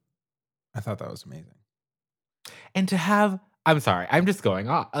thought that was amazing. And to have, I'm sorry, I'm just going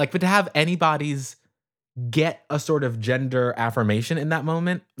off. Like, but to have anybody's get a sort of gender affirmation in that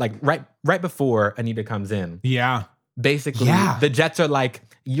moment, like right before Anita comes in. Yeah. Basically, Yeah. the Jets are like,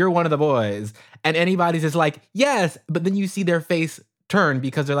 you're one of the boys. And anybody's just like, yes. But then you see their face turn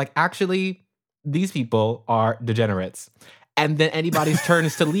because they're like, actually, these people are degenerates. And then anybody's turn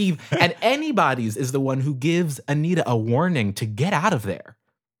is to leave. And anybody's is the one who gives Anita a warning to get out of there.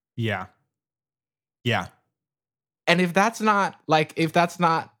 Yeah. Yeah. And if that's not,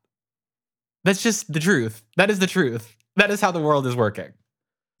 that's just the truth. That is the truth. That is how the world is working.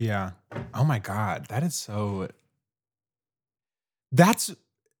 Yeah. Oh my God. That's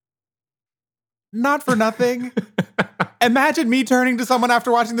not for nothing. Imagine me turning to someone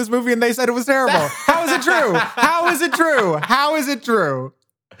after watching this movie and they said it was terrible. How is it true? How is it true? How is it true?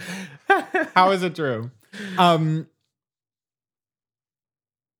 How is it true?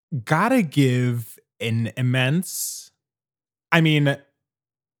 Gotta give an immense,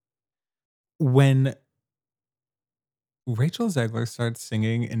 when Rachel Zegler starts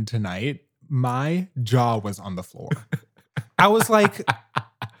singing in Tonight, my jaw was on the floor. I was like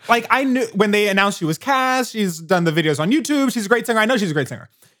I knew when they announced she was cast, she's done the videos on YouTube, she's a great singer. I know she's a great singer.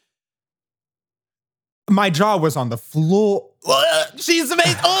 My jaw was on the floor. She's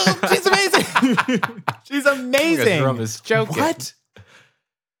amazing. Oh, she's amazing. She's amazing. Drum is joking. What?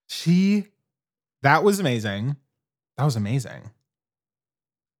 That was amazing. That was amazing.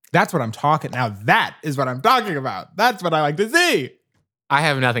 That's what I'm talking. Now that is what I'm talking about. That's what I like to see. I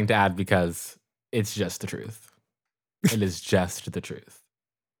have nothing to add because it's just the truth. It is just the truth.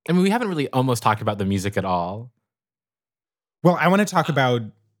 I mean, we haven't really almost talked about the music at all. Well, I want to talk about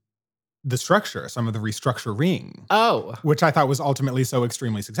the structure, some of the restructuring. Oh. Which I thought was ultimately so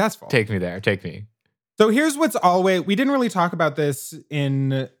extremely successful. Take me there. Take me. So here's what's always, we didn't really talk about this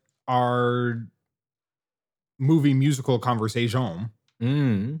in our movie musical conversation.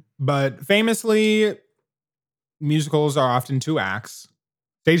 But famously, musicals are often 2 acts.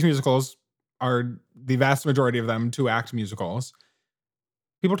 Stage musicals are the vast majority of them 2-act musicals.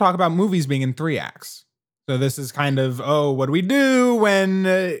 People talk about movies being in 3 acts. So this is kind of, what do we do when,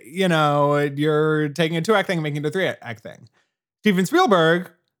 you're taking a 2-act thing and making it a 3-act thing? Steven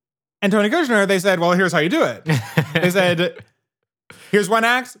Spielberg and Tony Kushner, they said, well, here's how you do it. They said, here's 1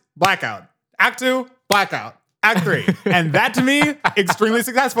 act, blackout. Act 2, blackout. Act 3. And that to me, extremely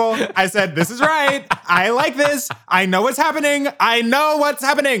successful. I said, this is right. I like this. I know what's happening. I know what's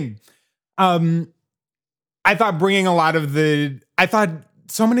happening. I thought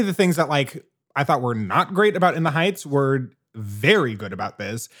so many of the things that I thought were not great about In the Heights were very good about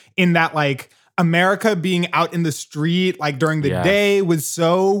this, in that America being out in the street during the day was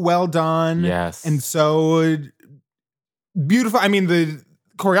so well done. Yes. And so beautiful. I mean, the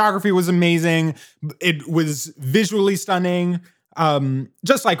choreography was amazing. It was visually stunning.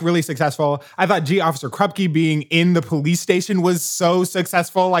 Just really successful. I thought G. Officer Krupke being in the police station was so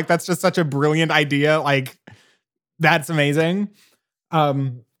successful. That's just such a brilliant idea. That's amazing.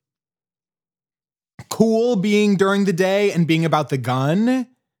 Cool being during the day and being about the gun.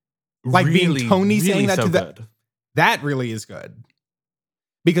 Being Tony really saying that so to good. That really is good.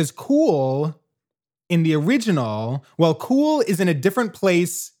 Because Cool in the original, Cool is in a different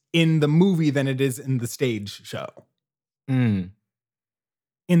place in the movie than it is in the stage show. In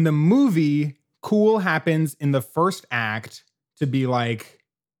the movie, Cool happens in the first act to be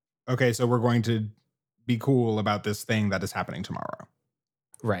okay, so we're going to be cool about this thing that is happening tomorrow.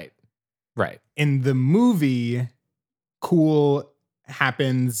 Right. In the movie, Cool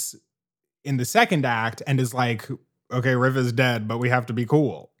happens in the second act and is okay, Riv is dead, but we have to be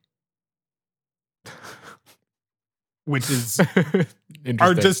cool. Which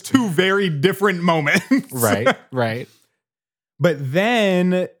are just 2 very different moments. Right. But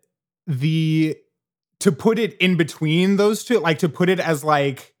then to put it in between those 2, to put it as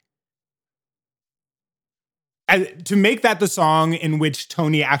to make that the song in which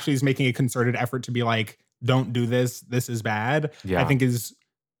Tony actually is making a concerted effort to be don't do this is bad, I think is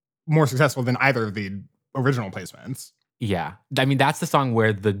more successful than either of the original placements. Yeah. I mean, that's the song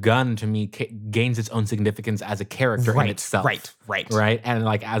where the gun, to me, gains its own significance as a character in itself. Right? And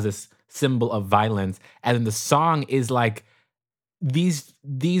as a symbol of violence. And then the song is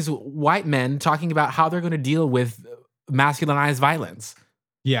these white men talking about how they're going to deal with masculinized violence.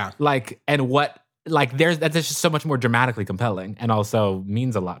 Yeah. Like, and what, like, that's just so much more dramatically compelling and also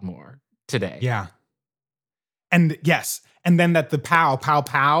means a lot more today. Yeah. And yes. And then that the pow, pow,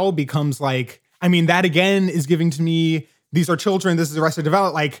 pow becomes like, I mean, that again is giving to me, these are children, this is Arrested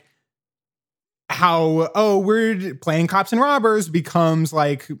Development, like how, oh, we're playing cops and robbers becomes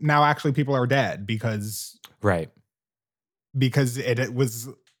like, now actually people are dead because Right. Because it was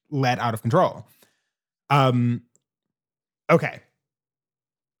let out of control. Okay.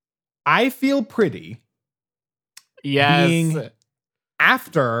 I Feel Pretty. Yes. Being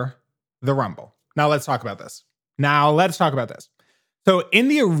after the Rumble. Now let's talk about this. So in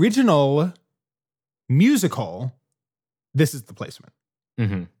the original musical, this is the placement.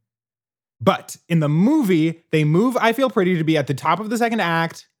 Mm-hmm. But in the movie, they move I Feel Pretty to be at the top of the second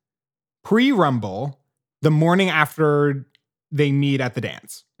act, pre-Rumble, the morning after they meet at the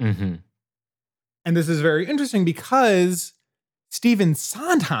dance. Mm-hmm. And this is very interesting because Stephen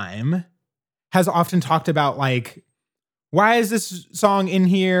Sondheim has often talked about, like, why is this song in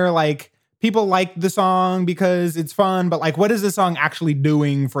here? Like, people like the song because it's fun, but like, what is this song actually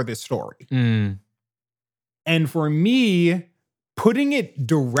doing for this story? Mm. And for me, putting it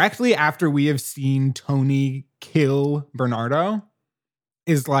directly after we have seen Tony kill Bernardo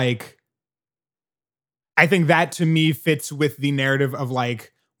is like, I think that to me fits with the narrative of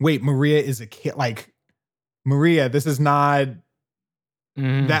like, wait, Maria is a kid. Like, Maria, this is not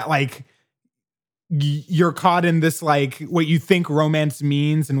that, like, you're caught in this, like, what you think romance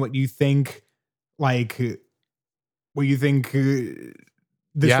means and what you think, like,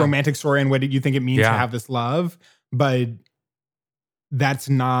 this romantic story and what you think it means to have this love. But that's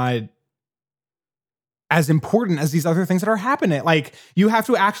not as important as these other things that are happening. Like, you have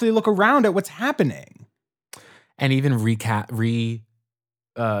to actually look around at what's happening. And even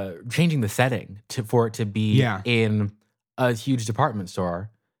changing the setting for it to be in a huge department store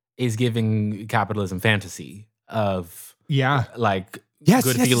is giving capitalism fantasy of like good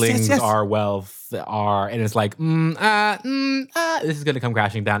feelings are wealth are, and it's like this is gonna come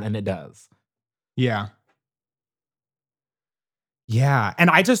crashing down, and it does. Yeah. And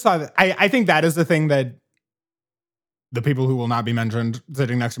I just thought I think that is the thing that the people who will not be mentioned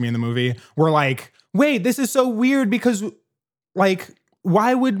sitting next to me in the movie were like, wait, this is so weird because, like,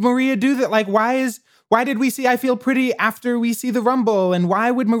 why would Maria do that? Like, why did we see I Feel Pretty after we see the Rumble? And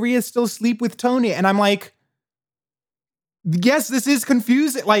why would Maria still sleep with Tony? And I'm like, yes, this is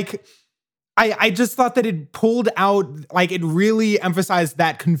confusing. Like, I just thought that it pulled out, like, it really emphasized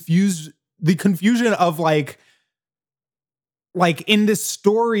that the confusion of like in this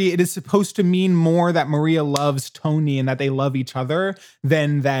story, it is supposed to mean more that Maria loves Tony and that they love each other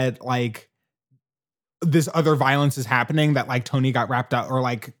than that, like, this other violence is happening that, like, Tony got wrapped up or,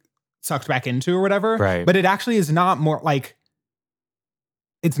 like, sucked back into or whatever. Right. But it actually is not more, like,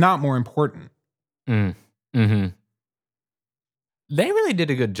 it's not more important. Mm-hmm. They really did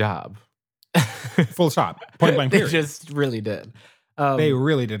a good job. Full stop. Point blank period. They just really did. They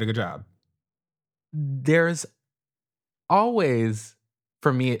really did a good job. There's always,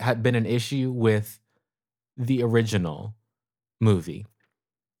 for me, it had been an issue with the original movie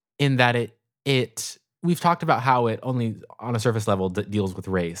in that we've talked about how it only on a surface level deals with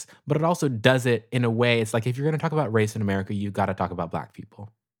race, but it also does it in a way. It's like, if you're going to talk about race in America, you got to talk about Black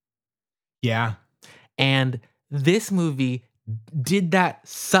people. Yeah. And this movie did that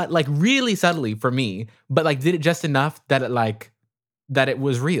like really subtly for me, but like did it just enough that it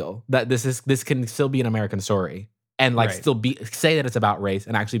was real, that this can still be an American story and like still say that it's about race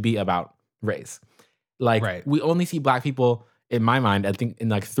and actually be about race. Like, we only see Black people, in my mind, I think, in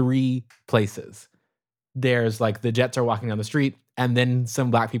like 3 places. There's like the Jets are walking down the street, and then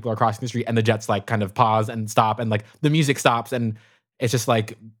some Black people are crossing the street, and the Jets like kind of pause and stop, and like the music stops, and it's just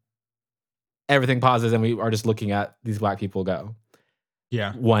like everything pauses, and we are just looking at these Black people go.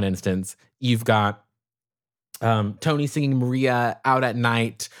 Yeah. One instance. You've got Tony singing Maria out at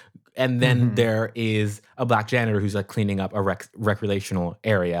night, and then there is a Black janitor who's like cleaning up a recreational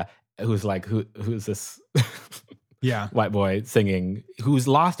area, who's like, who's this white boy singing, who's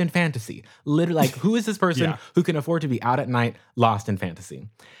lost in fantasy. Literally, like, who is this person who can afford to be out at night lost in fantasy?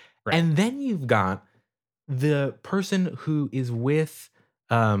 Right. And then you've got the person who is with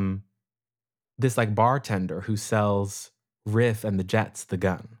this like bartender who sells Riff and the Jets the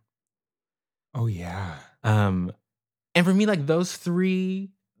gun. Oh yeah. And for me, like, those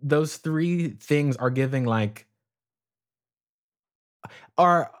three things are giving like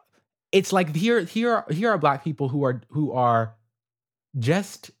it's like here are Black people who are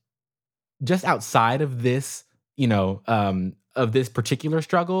just outside of this, of this particular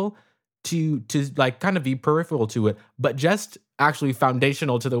struggle, to like kind of be peripheral to it, but just actually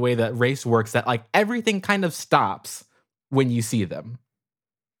foundational to the way that race works, that like everything kind of stops when you see them.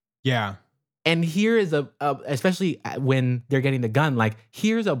 Yeah. And here is especially when they're getting the gun, like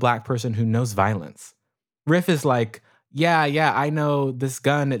here's a black person who knows violence. Riff is like, yeah, I know this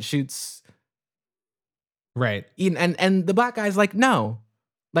gun, it shoots. Right. And the black guy's like, no,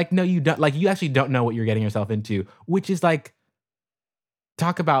 you don't, like, you actually don't know what you're getting yourself into, which is like,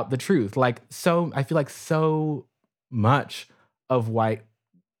 talk about the truth. Like, so I feel like so much of white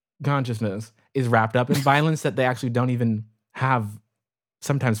consciousness is wrapped up in violence that they actually don't even have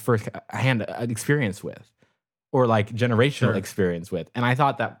sometimes first-hand experience with, or like generational experience with. And I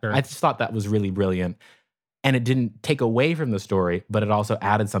just thought that was really brilliant. And it didn't take away from the story, but it also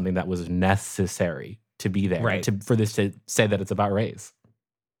added something that was necessary to be there, right, for this to say that it's about race.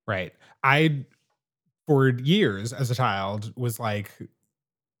 Right. I, for years as a child, was like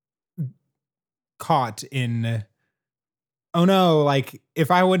caught in, oh no, like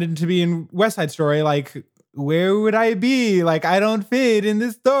if I wanted to be in West Side Story, like where would I be? Like I don't fit in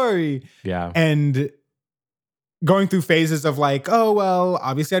this story. Yeah. And going through phases of like, oh, well,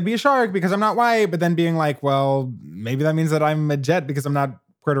 obviously I'd be a shark because I'm not white, but then being like, well, maybe that means that I'm a jet because I'm not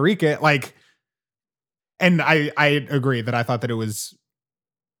Puerto Rican. Like, and I agree that I thought that it was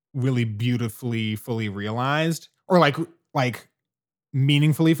really beautifully fully realized, or like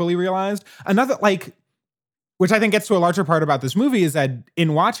meaningfully fully realized. Another, like, which I think gets to a larger part about this movie, is that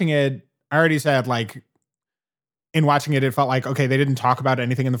in watching it, I already said, like, in watching it, it felt like, okay, they didn't talk about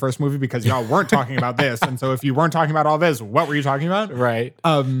anything in the first movie because y'all weren't talking about this. And so if you weren't talking about all this, what were you talking about? Right.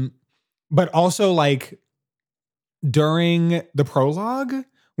 But also, like, during the prologue,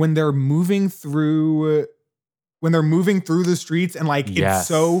 when they're moving through the streets and like it's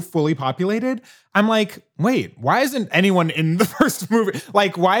so fully populated, I'm like, wait, why isn't anyone in the first movie?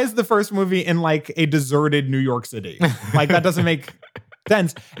 Like, why is the first movie in like a deserted New York City? Like, that doesn't make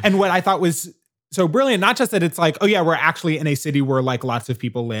sense. And what I thought was so brilliant, not just that it's like, oh yeah, we're actually in a city where like lots of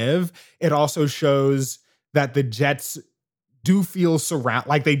people live. It also shows that the Jets do feel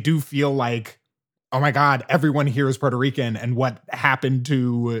they do feel like, oh my God, everyone here is Puerto Rican, and what happened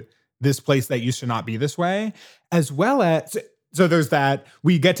to this place that used to not be this way. As well as, so there's that.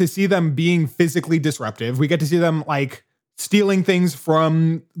 We get to see them being physically disruptive. We get to see them like stealing things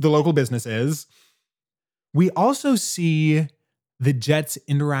from the local businesses. We also see the Jets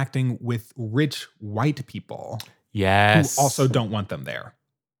interacting with rich white people. Yes. Who also don't want them there.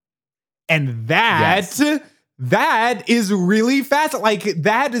 And that is really like,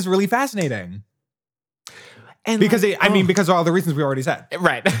 that is really fascinating. And because like, because of all the reasons we already said.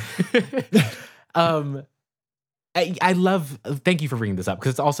 Right. I love, thank you for bringing this up,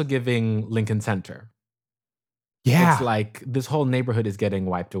 because it's also giving Lincoln Center. Yeah. It's like this whole neighborhood is getting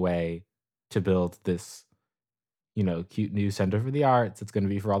wiped away to build this, cute new center for the arts. It's going to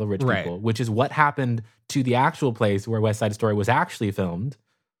be for all the rich people, which is what happened to the actual place where West Side Story was actually filmed.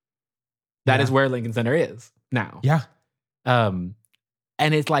 That is where Lincoln Center is now. Yeah. And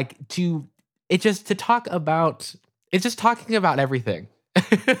it's like it's just talking about everything.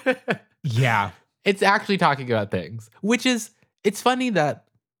 Yeah. It's actually talking about things, which is, it's funny that,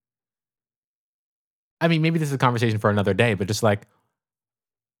 I mean, maybe this is a conversation for another day, but just like,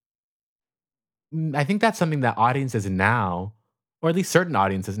 I think that's something that audiences now, or at least certain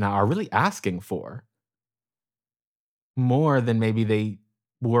audiences now, are really asking for more than maybe they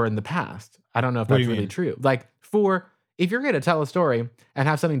were in the past. I don't know if that's really true. Like, if you're going to tell a story and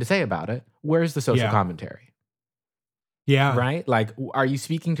have something to say about it, where's the social commentary? Yeah. Right? Like, are you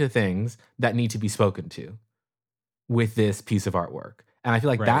speaking to things that need to be spoken to with this piece of artwork? And I feel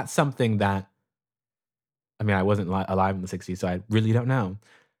like that's something that, I mean, I wasn't alive in the 60s, so I really don't know.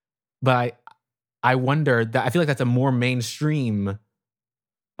 But I wonder that, I feel like that's a more mainstream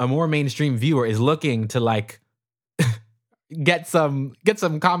viewer is looking to like get some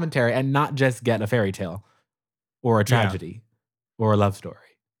commentary and not just get a fairy tale or a tragedy or a love story.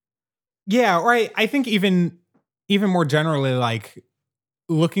 Yeah, right. I think even more generally, like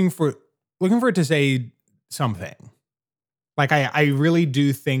looking for it to say something. Like I really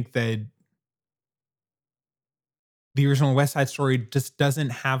do think that the original West Side Story just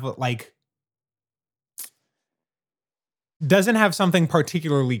doesn't have something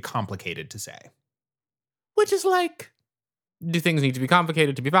particularly complicated to say. Which is like, do things need to be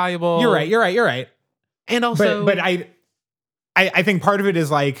complicated to be valuable? You're right. And also, but I think part of it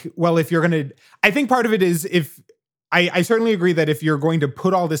is like, well, if you're gonna, I think part of it is I certainly agree that if you're going to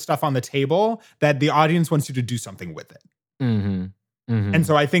put all this stuff on the table, that the audience wants you to do something with it. Mm-hmm. And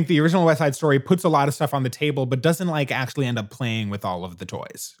so I think the original West Side Story puts a lot of stuff on the table, but doesn't like actually end up playing with all of the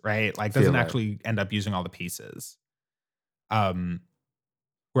toys, right? Like doesn't actually end up using all the pieces.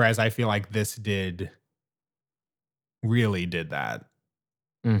 Whereas I feel like this really did that.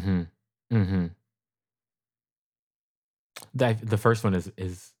 The first one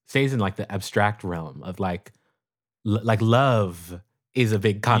is stays in like the abstract realm of like love is a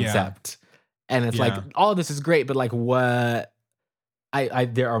big concept. And it's like all of this is great, but like what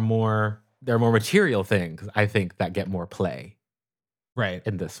there are more material things I think that get more play. Right.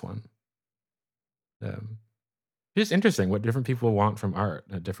 In this one. Just interesting what different people want from art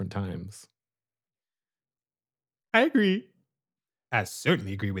at different times. I agree. I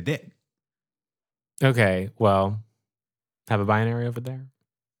certainly agree with it. Okay, well, have a binary over there?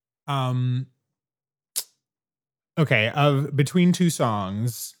 Okay, between two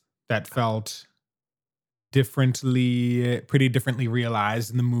songs that felt pretty differently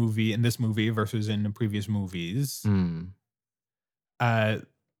realized in this movie versus in the previous movies. My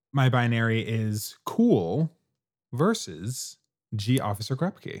binary is Cool versus G Officer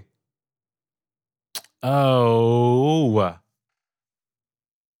Krupke. Oh.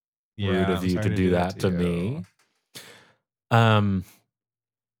 Yeah, rude of you to do that to me. I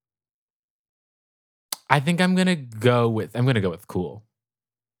think I'm gonna go with Cool.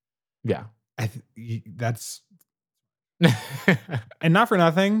 Yeah. That's and not for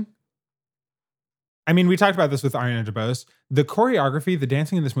nothing. I mean, we talked about this with Ariana DeBose. The choreography, the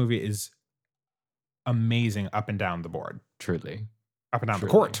dancing in this movie is amazing up and down the board. Truly. Up and down the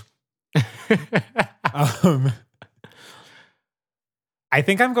court. I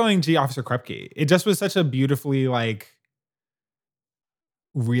think I'm going G Officer Krupke. It just was such a beautifully like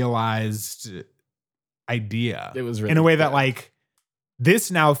realized idea. It was really in a way that like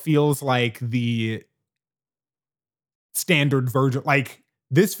this now feels like the standard version. Like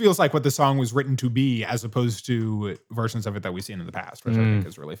this feels like what the song was written to be, as opposed to versions of it that we've seen in the past, which I think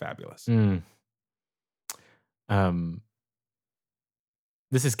is really fabulous.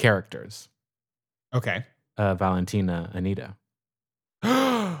 This is characters. Okay. Valentina, Anita.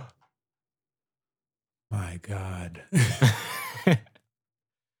 My God.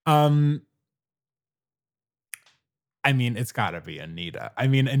 I mean, it's got to be Anita. I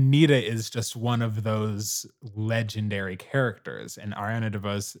mean, Anita is just one of those legendary characters, and Ariana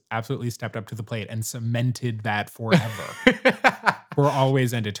DeBose absolutely stepped up to the plate and cemented that forever, for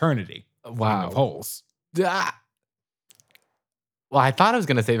always and eternity. Wow. Of holes. Well, I thought I was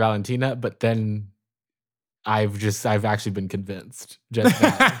going to say Valentina, but then I've actually been convinced. Just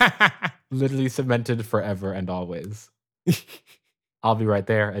now. Literally cemented forever and always. I'll be right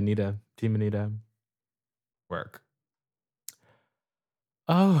there, Anita. Team Anita. Work.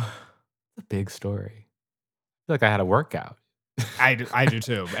 Oh, a big story. I feel like I had a workout. I do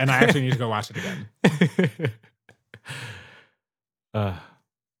too. And I actually need to go watch it again.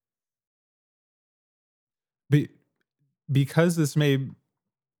 Because this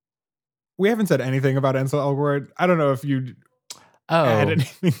we haven't said anything about Ansel Elgort. I don't know if you had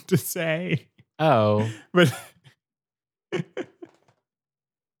anything to say. Oh. But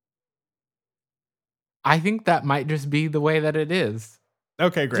I think that might just be the way that it is.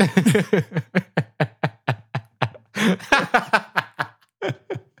 Okay, great.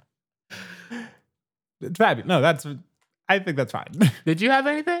 It's fabulous. No, I think that's fine. Did you have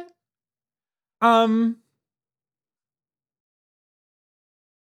anything?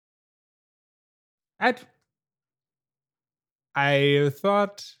 I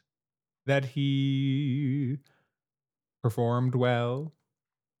thought that he performed well.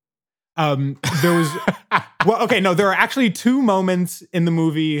 There was there are actually two moments in the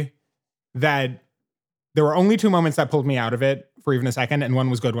movie there were only two moments that pulled me out of it for even a second, and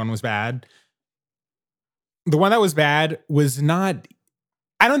one was good, one was bad. The one that was bad was not,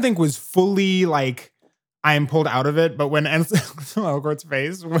 I don't think was fully like I am pulled out of it, but when Ansel Elgort's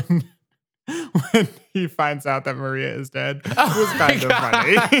face when he finds out that Maria is dead, it was kind of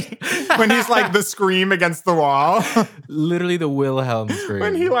funny. When he's like the scream against the wall. Literally the Wilhelm scream.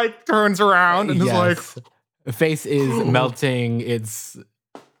 When he like turns around and is like... The face is melting. It's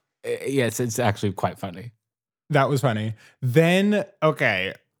actually quite funny. That was funny. Then,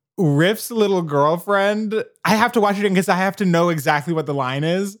 okay, Riff's little girlfriend, I have to watch it because I have to know exactly what the line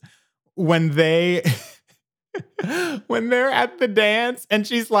is. When they're at the dance and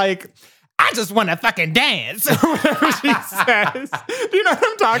she's like... I just want to fucking dance. Or whatever she says. Do you know what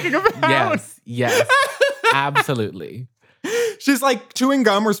I'm talking about? Yes. Absolutely. She's like chewing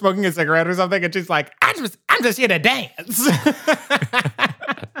gum or smoking a cigarette or something, and she's like, I'm just here to dance.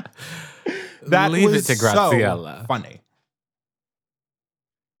 That Leave was it to Graziella. So funny.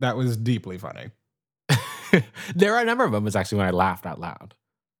 That was deeply funny. There are a number of moments actually when I laughed out loud.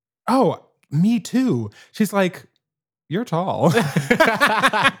 Oh, me too. She's like, you're tall.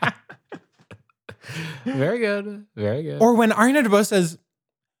 Very good. Very good. Or when Ariana DeBose says,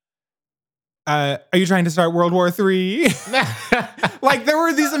 are you trying to start World War III? Like, there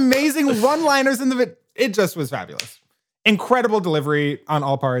were these amazing one-liners in the video. It just was fabulous. Incredible delivery on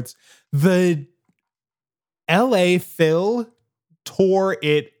all parts. The LA Phil tore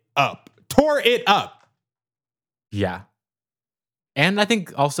it up. Yeah. And I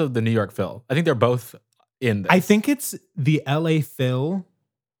think also the New York Phil. I think they're both in this. I think it's the LA Phil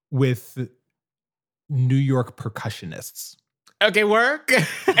with New York percussionists. Okay, work.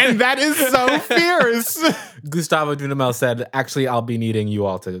 And that is so fierce. Gustavo Dudamel said, actually, I'll be needing you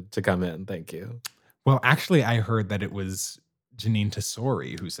all to come in. Thank you. Well, actually, I heard that it was Janine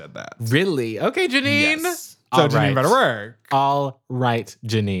Tesori who said that. Really? Okay, Janine. Yes. So All Janine right. better work. All right,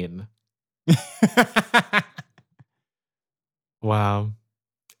 Janine. Wow.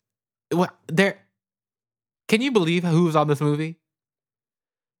 What there? Can you believe who was on this movie?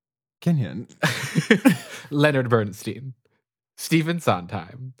 Kenyon. Leonard Bernstein, Stephen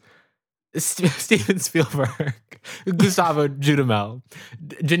Sondheim, Steven Spielberg, Gustavo Dudamel,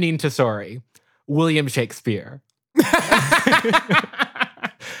 Janine Tesori, William Shakespeare,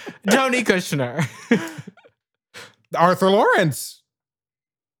 Tony Kushner, Arthur Lawrence,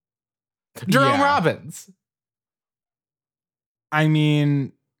 Jerome Robbins. I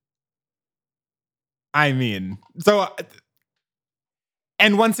mean, so,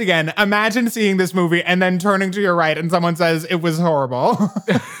 and once again, imagine seeing this movie and then turning to your right and someone says it was horrible.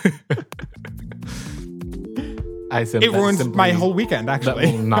 It ruined my whole weekend,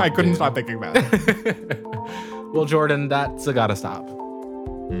 actually. I couldn't stop thinking about it. Well, Jordan, that's a gotta stop.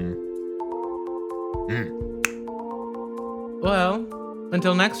 Well,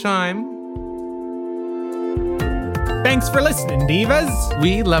 until next time. Thanks for listening, Divas.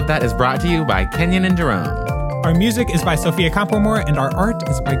 We Love That is brought to you by Kenyon and Jerome. Our music is by Sophia Campomore, and our art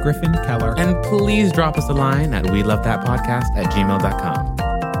is by Griffin Keller. And please drop us a line at welovethatpodcast@gmail.com.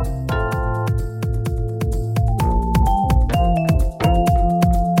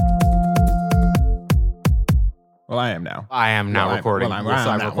 Well, I am now. I am now recording. I'm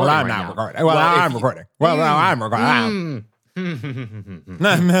recording. Well, I'm recording.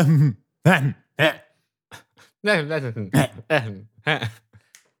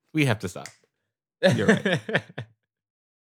 We have to stop. You're right.